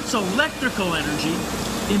converts electrical energy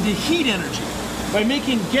into heat energy by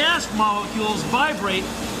making gas molecules vibrate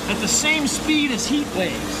at the same speed as heat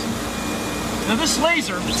waves. Now this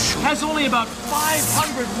laser has only about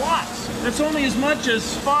 500 watts. That's only as much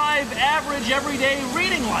as 5 average everyday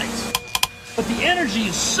reading lights. But the energy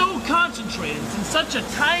is so concentrated, it's in such a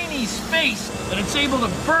tiny space that it's able to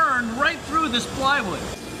burn right through this plywood.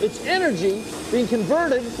 It's energy being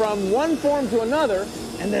converted from one form to another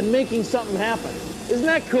and then making something happen. Isn't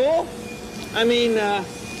that cool? I mean,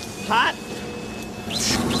 hot?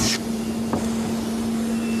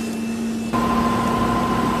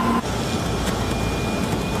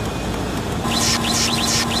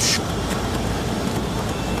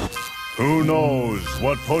 Who knows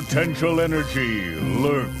what potential energy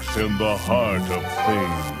lurks in the heart of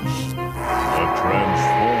things? A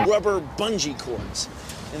transform. Rubber bungee cords.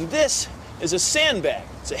 And this is a sandbag.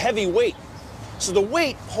 It's a heavy weight. So the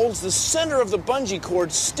weight holds the center of the bungee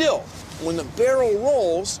cord still. When the barrel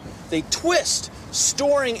rolls, they twist,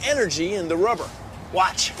 storing energy in the rubber.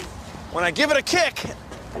 Watch. When I give it a kick,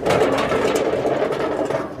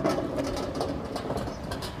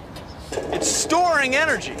 it's storing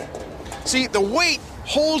energy. See, the weight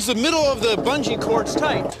holds the middle of the bungee cords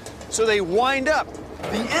tight, so they wind up.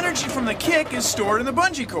 The energy from the kick is stored in the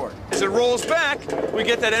bungee cord. As it rolls back, we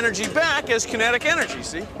get that energy back as kinetic energy,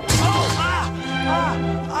 see?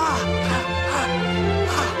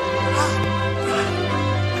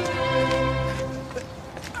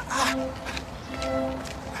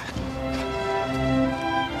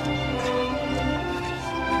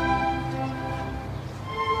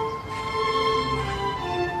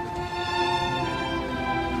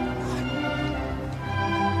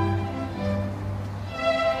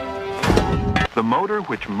 The motor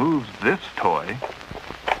which moves this toy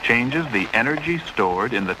changes the energy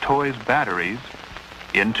stored in the toy's batteries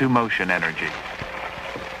into motion energy.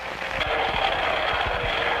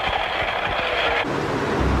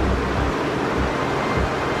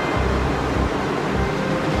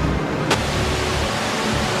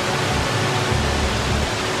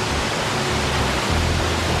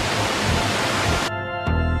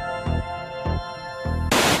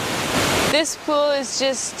 This pool is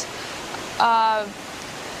just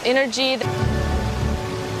energy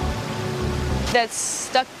that's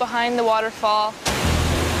stuck behind the waterfall,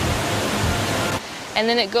 and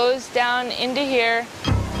then it goes down into here.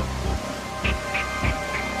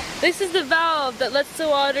 This is the valve that lets the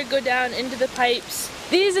water go down into the pipes.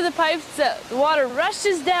 These are the pipes that the water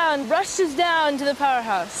rushes down to the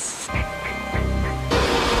powerhouse.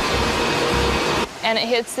 And it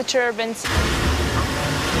hits the turbines.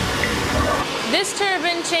 This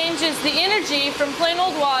turbine changes the energy from plain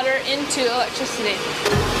old water into electricity.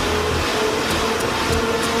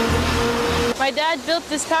 My dad built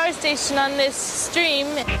this power station on this stream.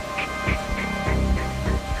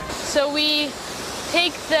 So we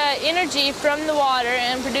take the energy from the water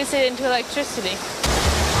and produce it into electricity.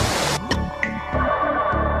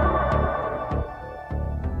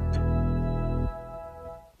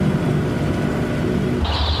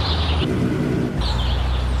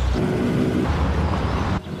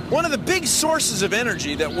 One of the big sources of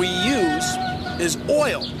energy that we use is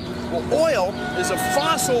oil. Well, oil is a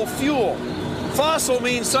fossil fuel. Fossil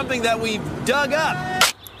means something that we've dug up.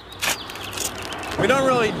 We don't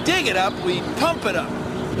really dig it up, we pump it up.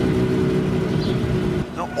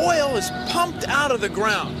 Now, oil is pumped out of the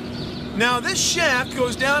ground. Now, this shaft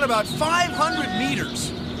goes down about 500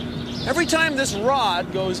 meters. Every time this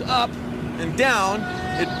rod goes up and down,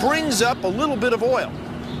 it brings up a little bit of oil.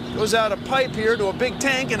 It goes out a pipe here to a big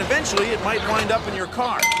tank, and eventually it might wind up in your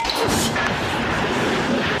car.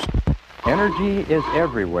 Energy is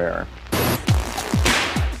everywhere.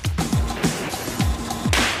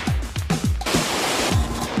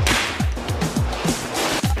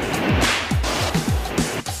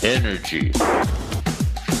 Energy.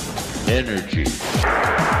 Energy.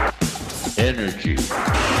 Energy.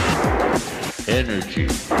 Energy.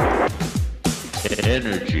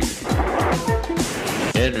 Energy.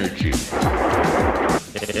 Energy.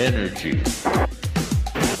 Energy.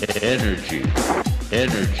 Energy.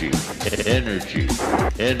 Energy. Energy.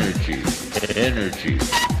 Energy.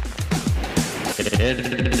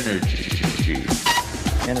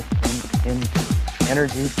 Energy.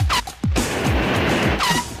 Energy.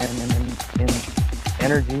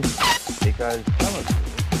 Energy, because some of you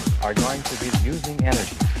are going to be using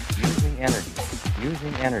energy.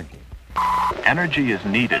 Energy is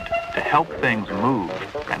needed to help things move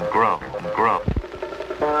and grow and grow.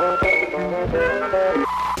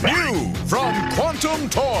 New from Quantum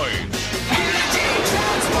Toys.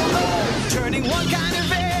 Turning one kind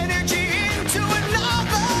of energy into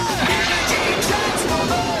another. Energy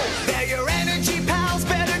transformer. They're your energy pals.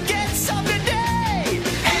 Better get some today.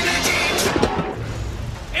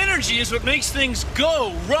 Energy is what makes things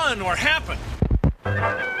go, run, or happen.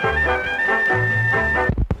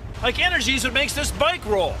 Like energy is what makes this bike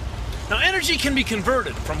roll. Now, energy can be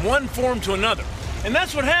converted from one form to another. And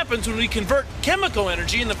that's what happens when we convert chemical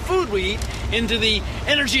energy in the food we eat into the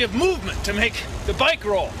energy of movement to make the bike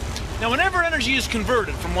roll. Now, whenever energy is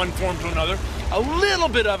converted from one form to another, a little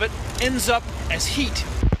bit of it ends up as heat.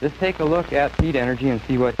 Let's take a look at heat energy and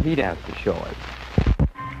see what heat has to show us.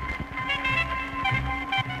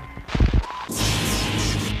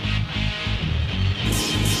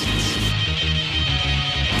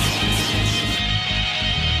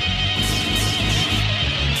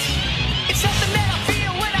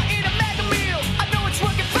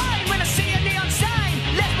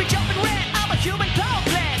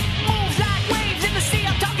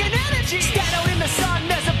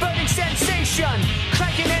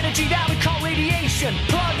 Cranking energy that we call radiation.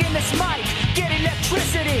 Plug in this mic, get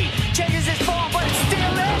electricity. Changes its form, but it's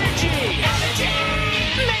still energy. Energy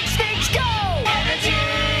makes things go. Energy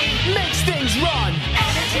makes things run.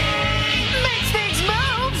 Energy makes things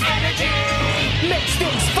move. Energy makes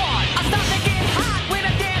things fun. I start to get hot when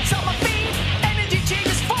I dance on my feet. Energy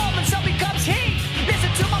changes form and so becomes heat.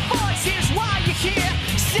 Listen to my voice, here's why you hear.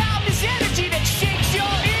 Sound is energy that shakes your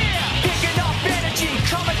ear. Picking up energy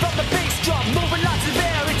coming from the bass drum. Moving lots of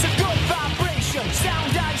air, it's a good vibration.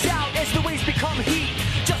 Sound dies out as the waves become heat.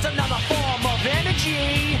 Just another form of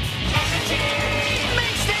energy. Energy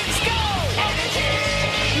makes things go. Energy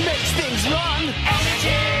makes things run.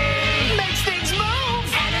 Energy makes things move.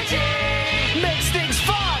 Energy makes things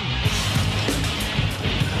fun.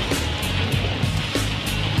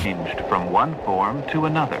 Changed from one form to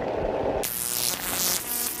another.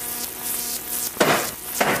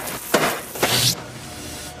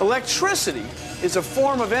 Electricity is a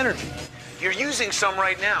form of energy. You're using some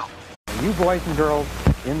right now. You boys and girls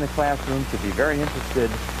in the classroom should be very interested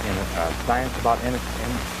in science about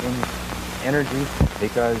energy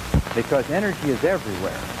because energy is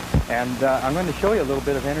everywhere. And I'm going to show you a little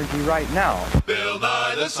bit of energy right now. Bill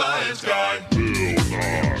Nye the Science Guy. Bill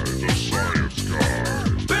Nye the Science Guy.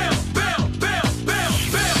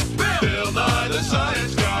 Bill Nye the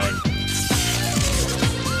Science Guy.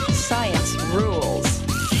 Science rules.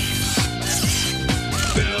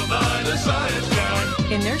 Bill Nye the Science Guy.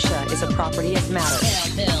 Inertia is a property of matter.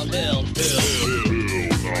 Bill Nye the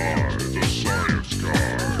Science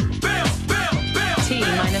Guy. T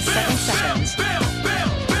minus 7 seconds.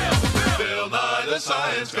 Bill Nye the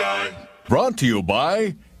Science Guy. Brought to you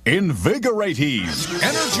by Invigoratease,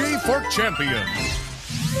 energy for champions.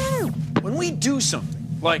 When we do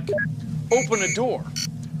something, like open a door,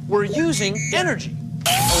 we're using energy.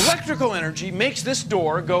 Electrical energy makes this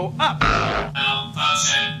door go up.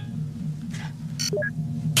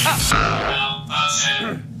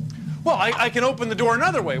 Well, I can open the door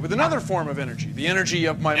another way with another form of energy, the energy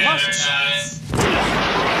of my muscles.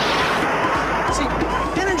 See,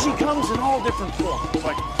 energy comes in all different forms.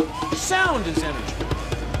 Like sound is energy.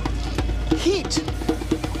 Heat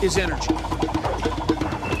is energy.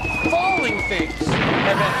 Falling things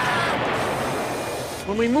have energy.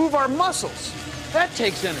 When we move our muscles, that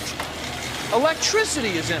takes energy. Electricity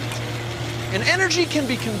is energy. And energy can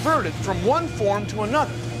be converted from one form to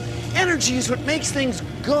another. Energy is what makes things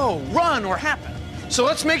go, run, or happen. So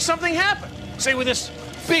let's make something happen. Say with this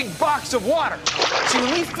big box of water. See,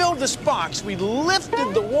 when we filled this box, we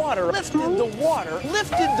lifted the water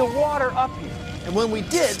up here. And when we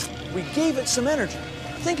did, we gave it some energy.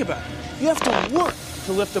 Think about it. You have to work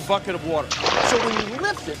to lift a bucket of water. So when you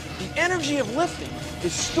lift it, the energy of lifting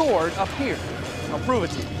is stored up here. I'll prove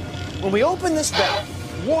it to you. When we open this valve,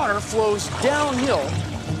 water flows downhill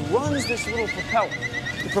and runs this little propeller.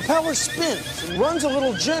 The propeller spins and runs a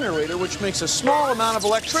little generator which makes a small amount of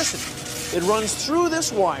electricity. It runs through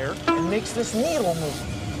this wire and makes this needle move.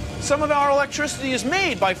 Some of our electricity is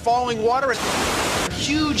made by falling water at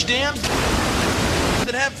huge dams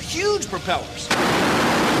that have huge propellers.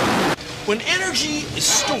 When energy is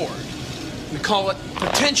stored, we call it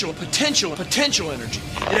potential energy.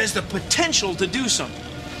 It has the potential to do something.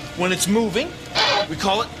 When it's moving, we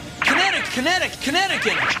call it kinetic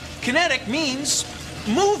energy. Kinetic means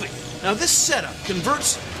moving. Now this setup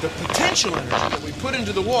converts the potential energy that we put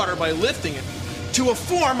into the water by lifting it to a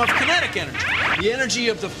form of kinetic energy, the energy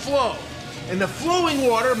of the flow. And the flowing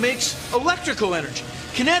water makes electrical energy.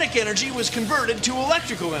 Kinetic energy was converted to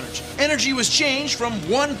electrical energy. Energy was changed from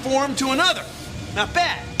one form to another. Not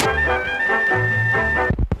bad.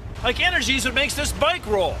 Like energy is what makes this bike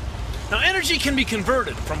roll. Now energy can be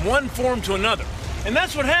converted from one form to another. And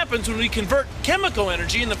that's what happens when we convert chemical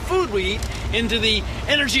energy in the food we eat into the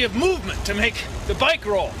energy of movement to make the bike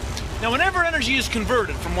roll. Now whenever energy is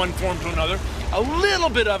converted from one form to another, a little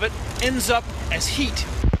bit of it ends up as heat.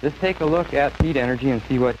 Just take a look at heat energy and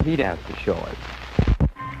see what heat has to show us.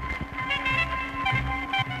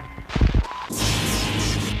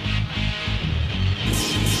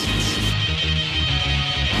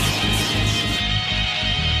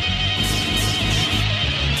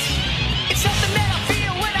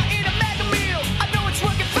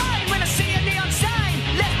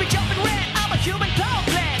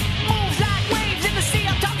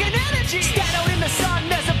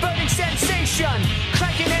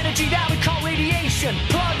 Cranking energy that we call radiation.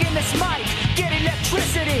 Plug in this mic, get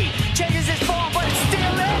electricity. Changes its form, but it's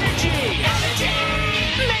still energy. Energy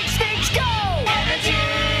makes things go. Energy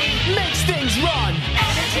makes things run.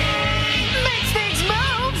 Energy makes things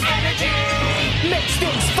move. Energy makes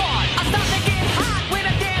things fun. I start to get hot when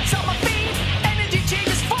I dance on my feet. Energy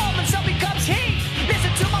changes form and so becomes heat.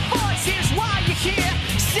 Listen to my voice, here's why you hear.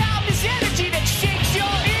 Sound is energy that shakes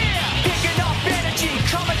your ear. Picking up energy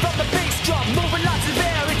coming from the bass drum. Moving lots of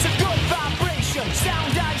air, it's a good vibration.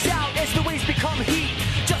 Sound dies out as the waves become heat.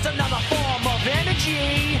 Just another form of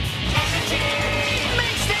energy. Energy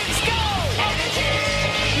makes things go. Energy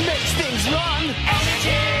makes things run.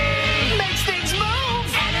 Energy makes things move.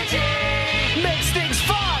 Energy makes things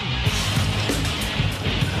fun.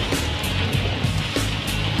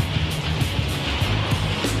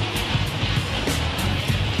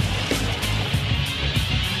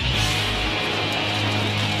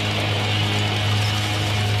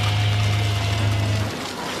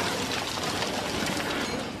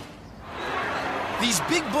 These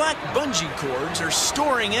big black bungee cords are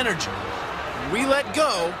storing energy. When we let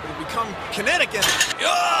go, it'll become kinetic energy.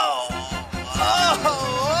 Oh! Oh!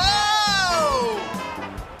 Oh!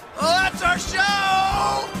 Well, that's our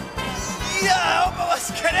show! Yeah, I hope it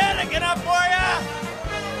was kinetic enough for ya!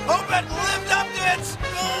 Hope it lived up to its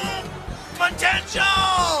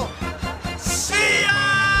potential! See ya!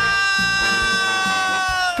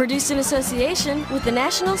 Produced in association with the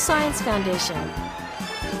National Science Foundation.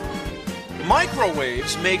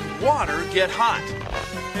 Microwaves make water get hot.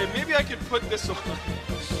 Hey, maybe I could put this on.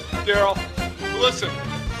 Daryl, listen,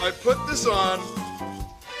 I put this on,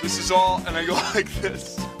 this is all, and I go like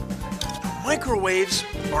this. Microwaves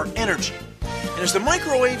are energy. And as the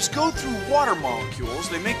microwaves go through water molecules,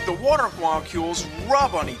 they make the water molecules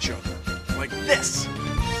rub on each other, like this.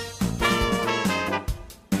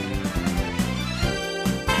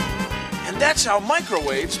 And that's how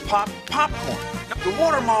microwaves pop popcorn. The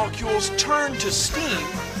water molecules turn to steam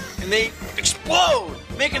and they explode,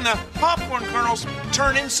 making the popcorn kernels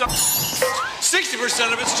turn inside.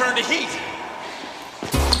 60% of it's turned to heat.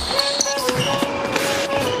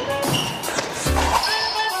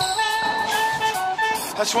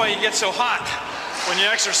 That's why you get so hot when you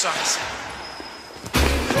exercise.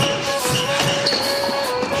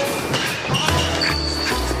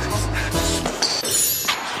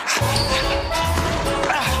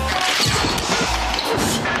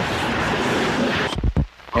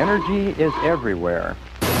 Energy is everywhere.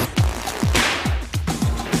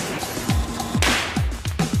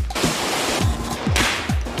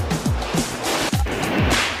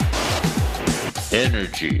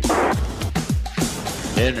 Energy.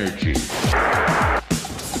 Energy.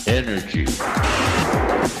 Energy.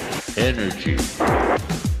 Energy.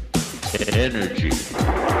 Energy.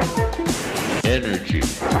 Energy.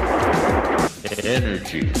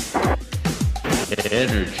 Energy.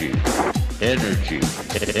 Energy. Energy.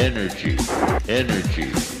 Energy.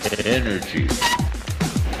 Energy.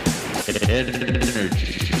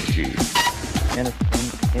 Energy.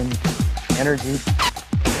 Energy.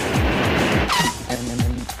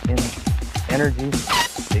 Energy,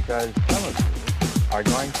 because some of you are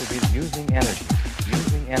going to be using energy.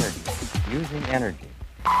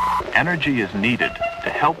 Energy is needed to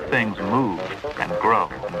help things move and grow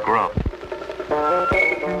and grow.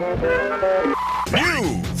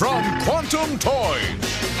 New from Quantum Toys.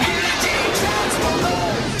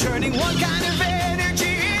 Turning one kind of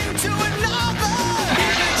energy into another.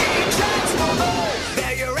 Energy transformer.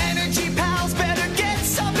 They're your energy pals. Better get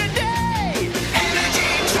some today.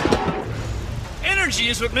 Energy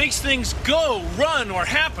is what makes things go, run, or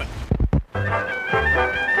happen.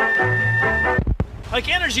 Like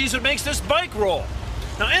energy is what makes this bike roll.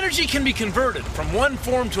 Now, energy can be converted from one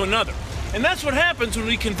form to another. And that's what happens when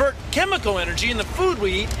we convert chemical energy in the food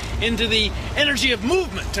we eat into the energy of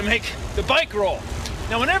movement to make the bike roll.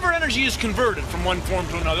 Now, whenever energy is converted from one form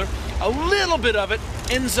to another, a little bit of it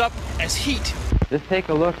ends up as heat. Just take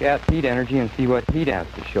a look at heat energy and see what heat has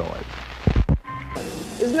to show us.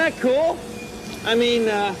 Isn't that cool? I mean,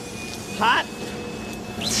 hot?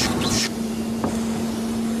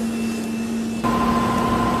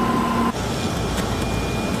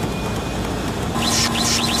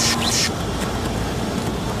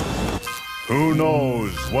 Who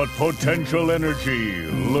knows what potential energy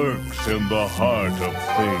lurks in the heart of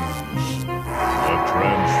things? A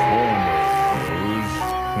transformer.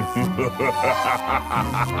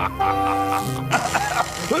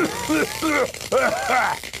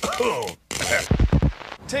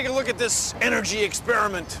 Take a look at this energy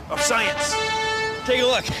experiment of science. Take a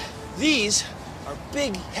look. These are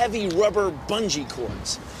big, heavy rubber bungee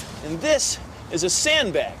cords. And this is a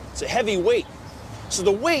sandbag. It's a heavy weight. So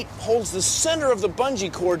the weight holds the center of the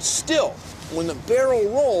bungee cord still. When the barrel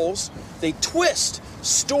rolls, they twist,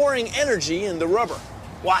 storing energy in the rubber.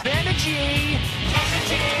 Watch. Energy.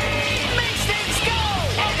 Energy. Makes things go.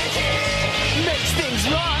 Energy. Makes things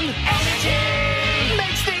run. Energy.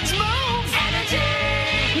 Makes things move. Energy.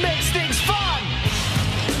 Makes things fun.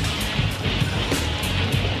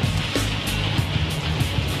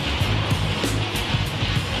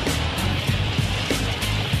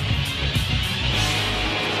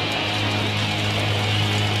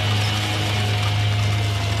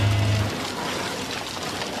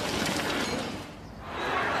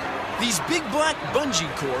 These big black bungee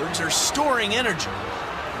cords are storing energy.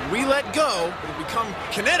 When we let go, it'll become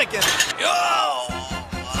kinetic energy. Oh!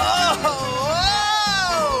 Oh!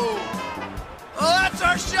 Oh! Well, that's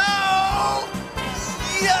our show!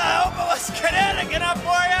 Yeah, I hope it was kinetic enough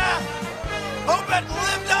for ya! Hope it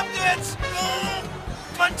lived up to its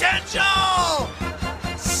potential!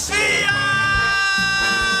 See ya!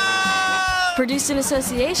 Produced in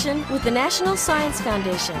association with the National Science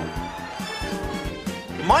Foundation.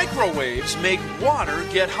 Microwaves make water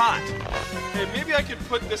get hot. Hey, maybe I could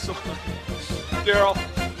put this on. Daryl,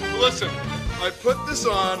 listen, I put this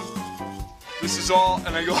on, this is all,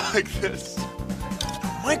 and I go like this.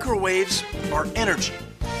 Microwaves are energy.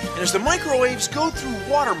 And as the microwaves go through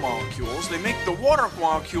water molecules, they make the water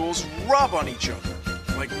molecules rub on each other,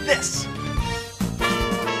 like this.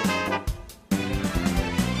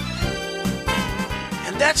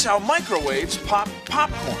 And that's how microwaves pop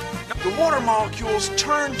popcorn. The water molecules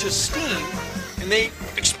turn to steam and they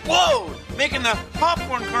explode, making the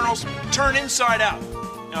popcorn kernels turn inside out.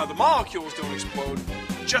 Now, the molecules don't explode,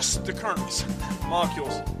 just the kernels. The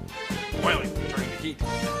molecules boiling, turning to heat.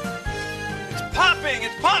 It's popping,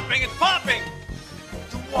 it's popping, it's popping!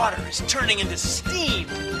 The water is turning into steam.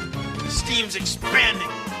 The steam's expanding,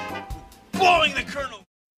 blowing the kernel.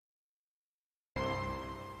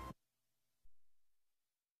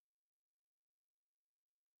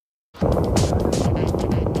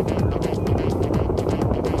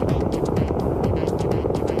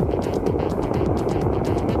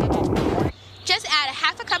 Just add a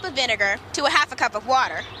half a cup of vinegar to a half a cup of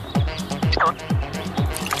water.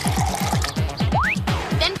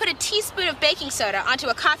 Then put a teaspoon of baking soda onto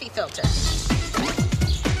a coffee filter.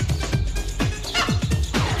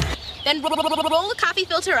 Then roll the coffee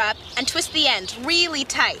filter up and twist the ends really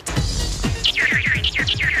tight.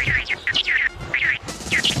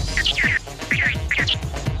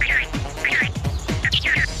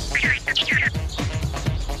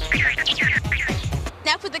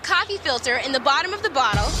 Now put the coffee filter in the bottom of the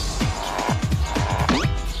bottle.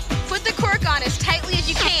 Put the cork on as tightly as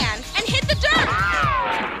you can and hit the dirt.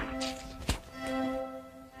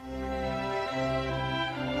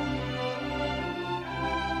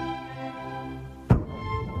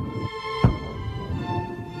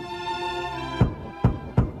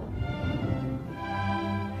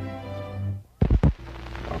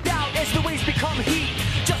 Doubt as the waves become heat,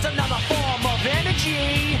 just another form of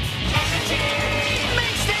energy. Energy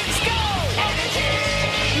makes things go. Energy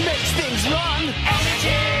makes things run.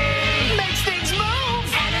 Energy makes things move.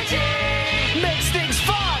 Energy makes things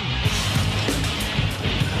fun.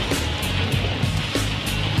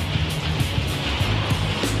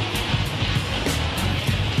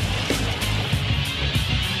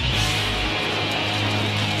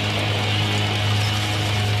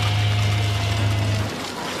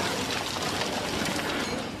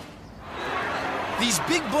 These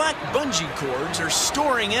big black bungee cords are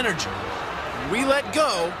storing energy. When we let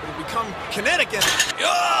go, it'll become kinetic energy.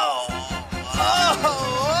 Oh! Oh!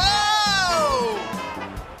 Oh!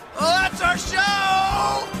 Oh, that's our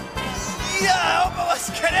show! Yeah, I hope it was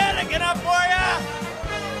kinetic enough for ya!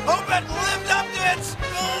 Hope it lived up to its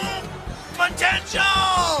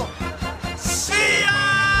potential! See ya!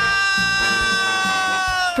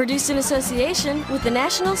 Produced in association with the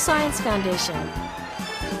National Science Foundation.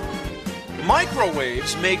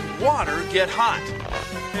 Microwaves make water get hot.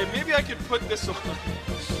 Hey, maybe I could put this on.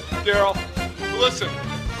 Daryl, listen,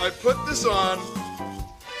 I put this on,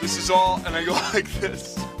 this is all, and I go like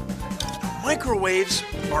this. Microwaves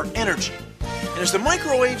are energy. And as the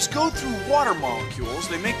microwaves go through water molecules,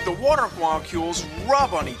 they make the water molecules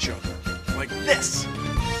rub on each other, like this.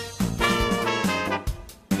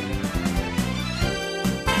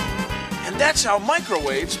 And that's how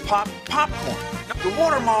microwaves pop popcorn. The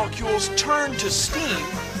water molecules turn to steam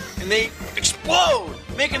and they explode,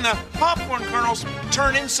 making the popcorn kernels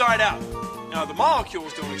turn inside out. Now, the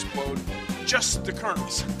molecules don't explode, just the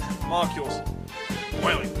kernels. The molecules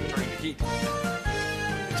boiling, turning to heat.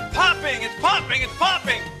 It's popping, it's popping, it's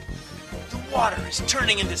popping! The water is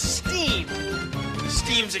turning into steam. The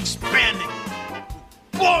steam's expanding,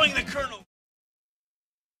 blowing the kernel.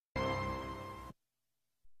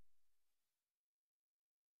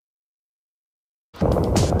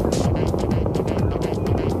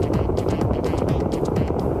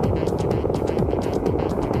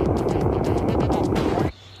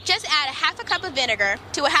 Just add a half a cup of vinegar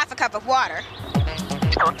to a half a cup of water.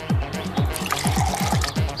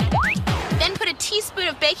 Then put a teaspoon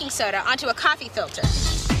of baking soda onto a coffee filter.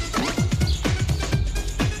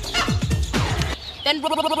 Then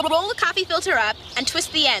roll the coffee filter up and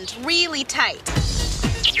twist the ends really tight.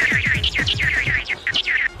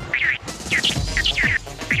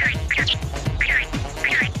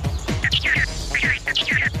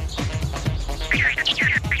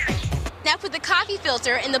 Now put the coffee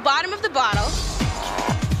filter in the bottom of the bottle.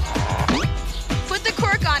 Put the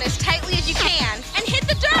cork on as tightly as you can and hit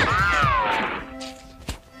the dirt.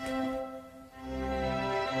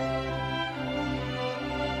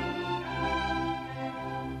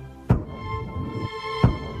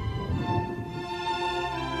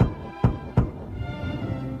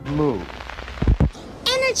 Move.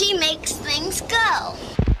 Energy makes things go.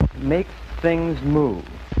 Makes things move.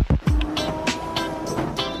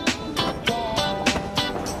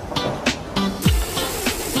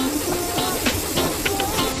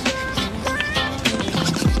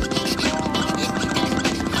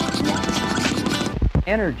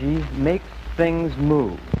 Energy makes things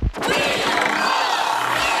move.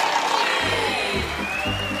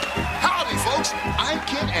 Howdy, folks. I'm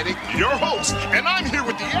Ken Eddick, your host, and I'm here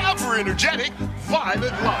with the ever-energetic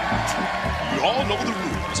Violet Light. You all know the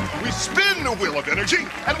rules. We spin the wheel of energy,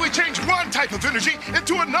 and we change one type of energy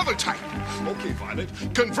into another type. Okay, Violet,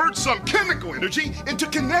 convert some chemical energy into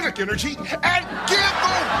kinetic energy and give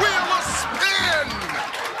the wheel a spin!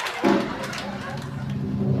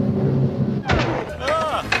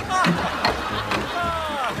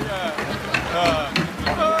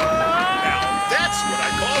 That's what I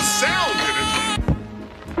call sound energy.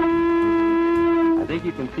 I think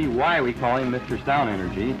you can see why we call him Mr. Sound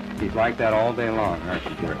Energy. He's like that all day long, aren't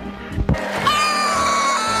you, Jerry?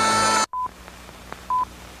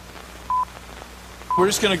 We're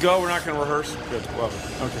just going to go. We're not going to rehearse. Good. Love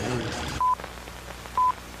it. Okay, here we go.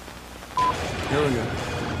 Here we go.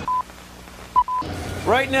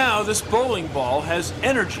 Right now, this bowling ball has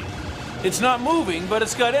energy. It's not moving, but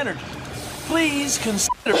it's got energy. Please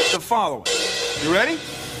consider the following. You ready?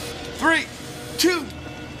 3, 2,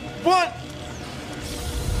 1.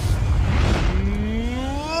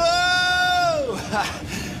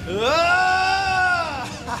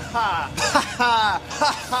 Whoa!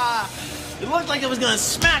 It looked like it was going to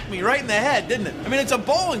smack me right in the head, didn't it? I mean, it's a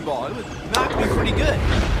bowling ball. It would knock me pretty good.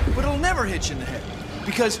 But it'll never hit you in the head.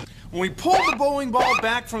 Because when we pulled the bowling ball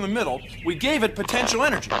back from the middle, we gave it potential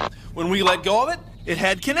energy. When we let go of it, it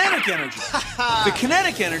had kinetic energy. The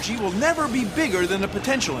kinetic energy will never be bigger than the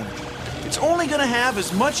potential energy. It's only going to have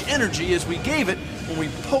as much energy as we gave it when we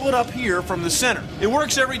pull it up here from the center. It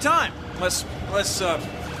works every time, unless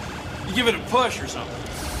you give it a push or something.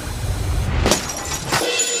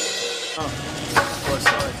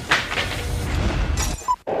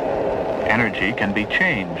 Energy can be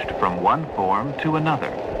changed from one form to another.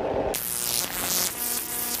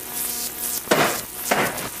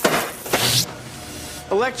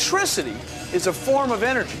 Electricity is a form of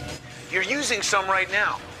energy. You're using some right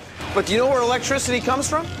now. But do you know where electricity comes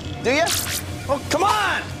from? Do you? Oh, come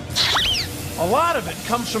on! A lot of it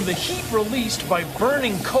comes from the heat released by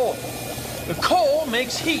burning coal. The coal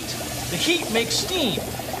makes heat. The heat makes steam.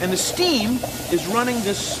 And the steam is running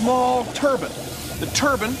this small turbine. The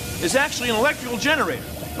turbine is actually an electrical generator.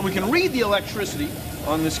 And we can read the electricity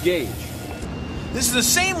on this gauge. This is the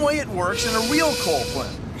same way it works in a real coal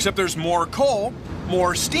plant. Except there's more coal,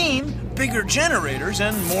 more steam, bigger generators,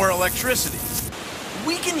 and more electricity.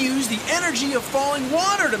 We can use the energy of falling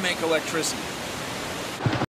water to make electricity.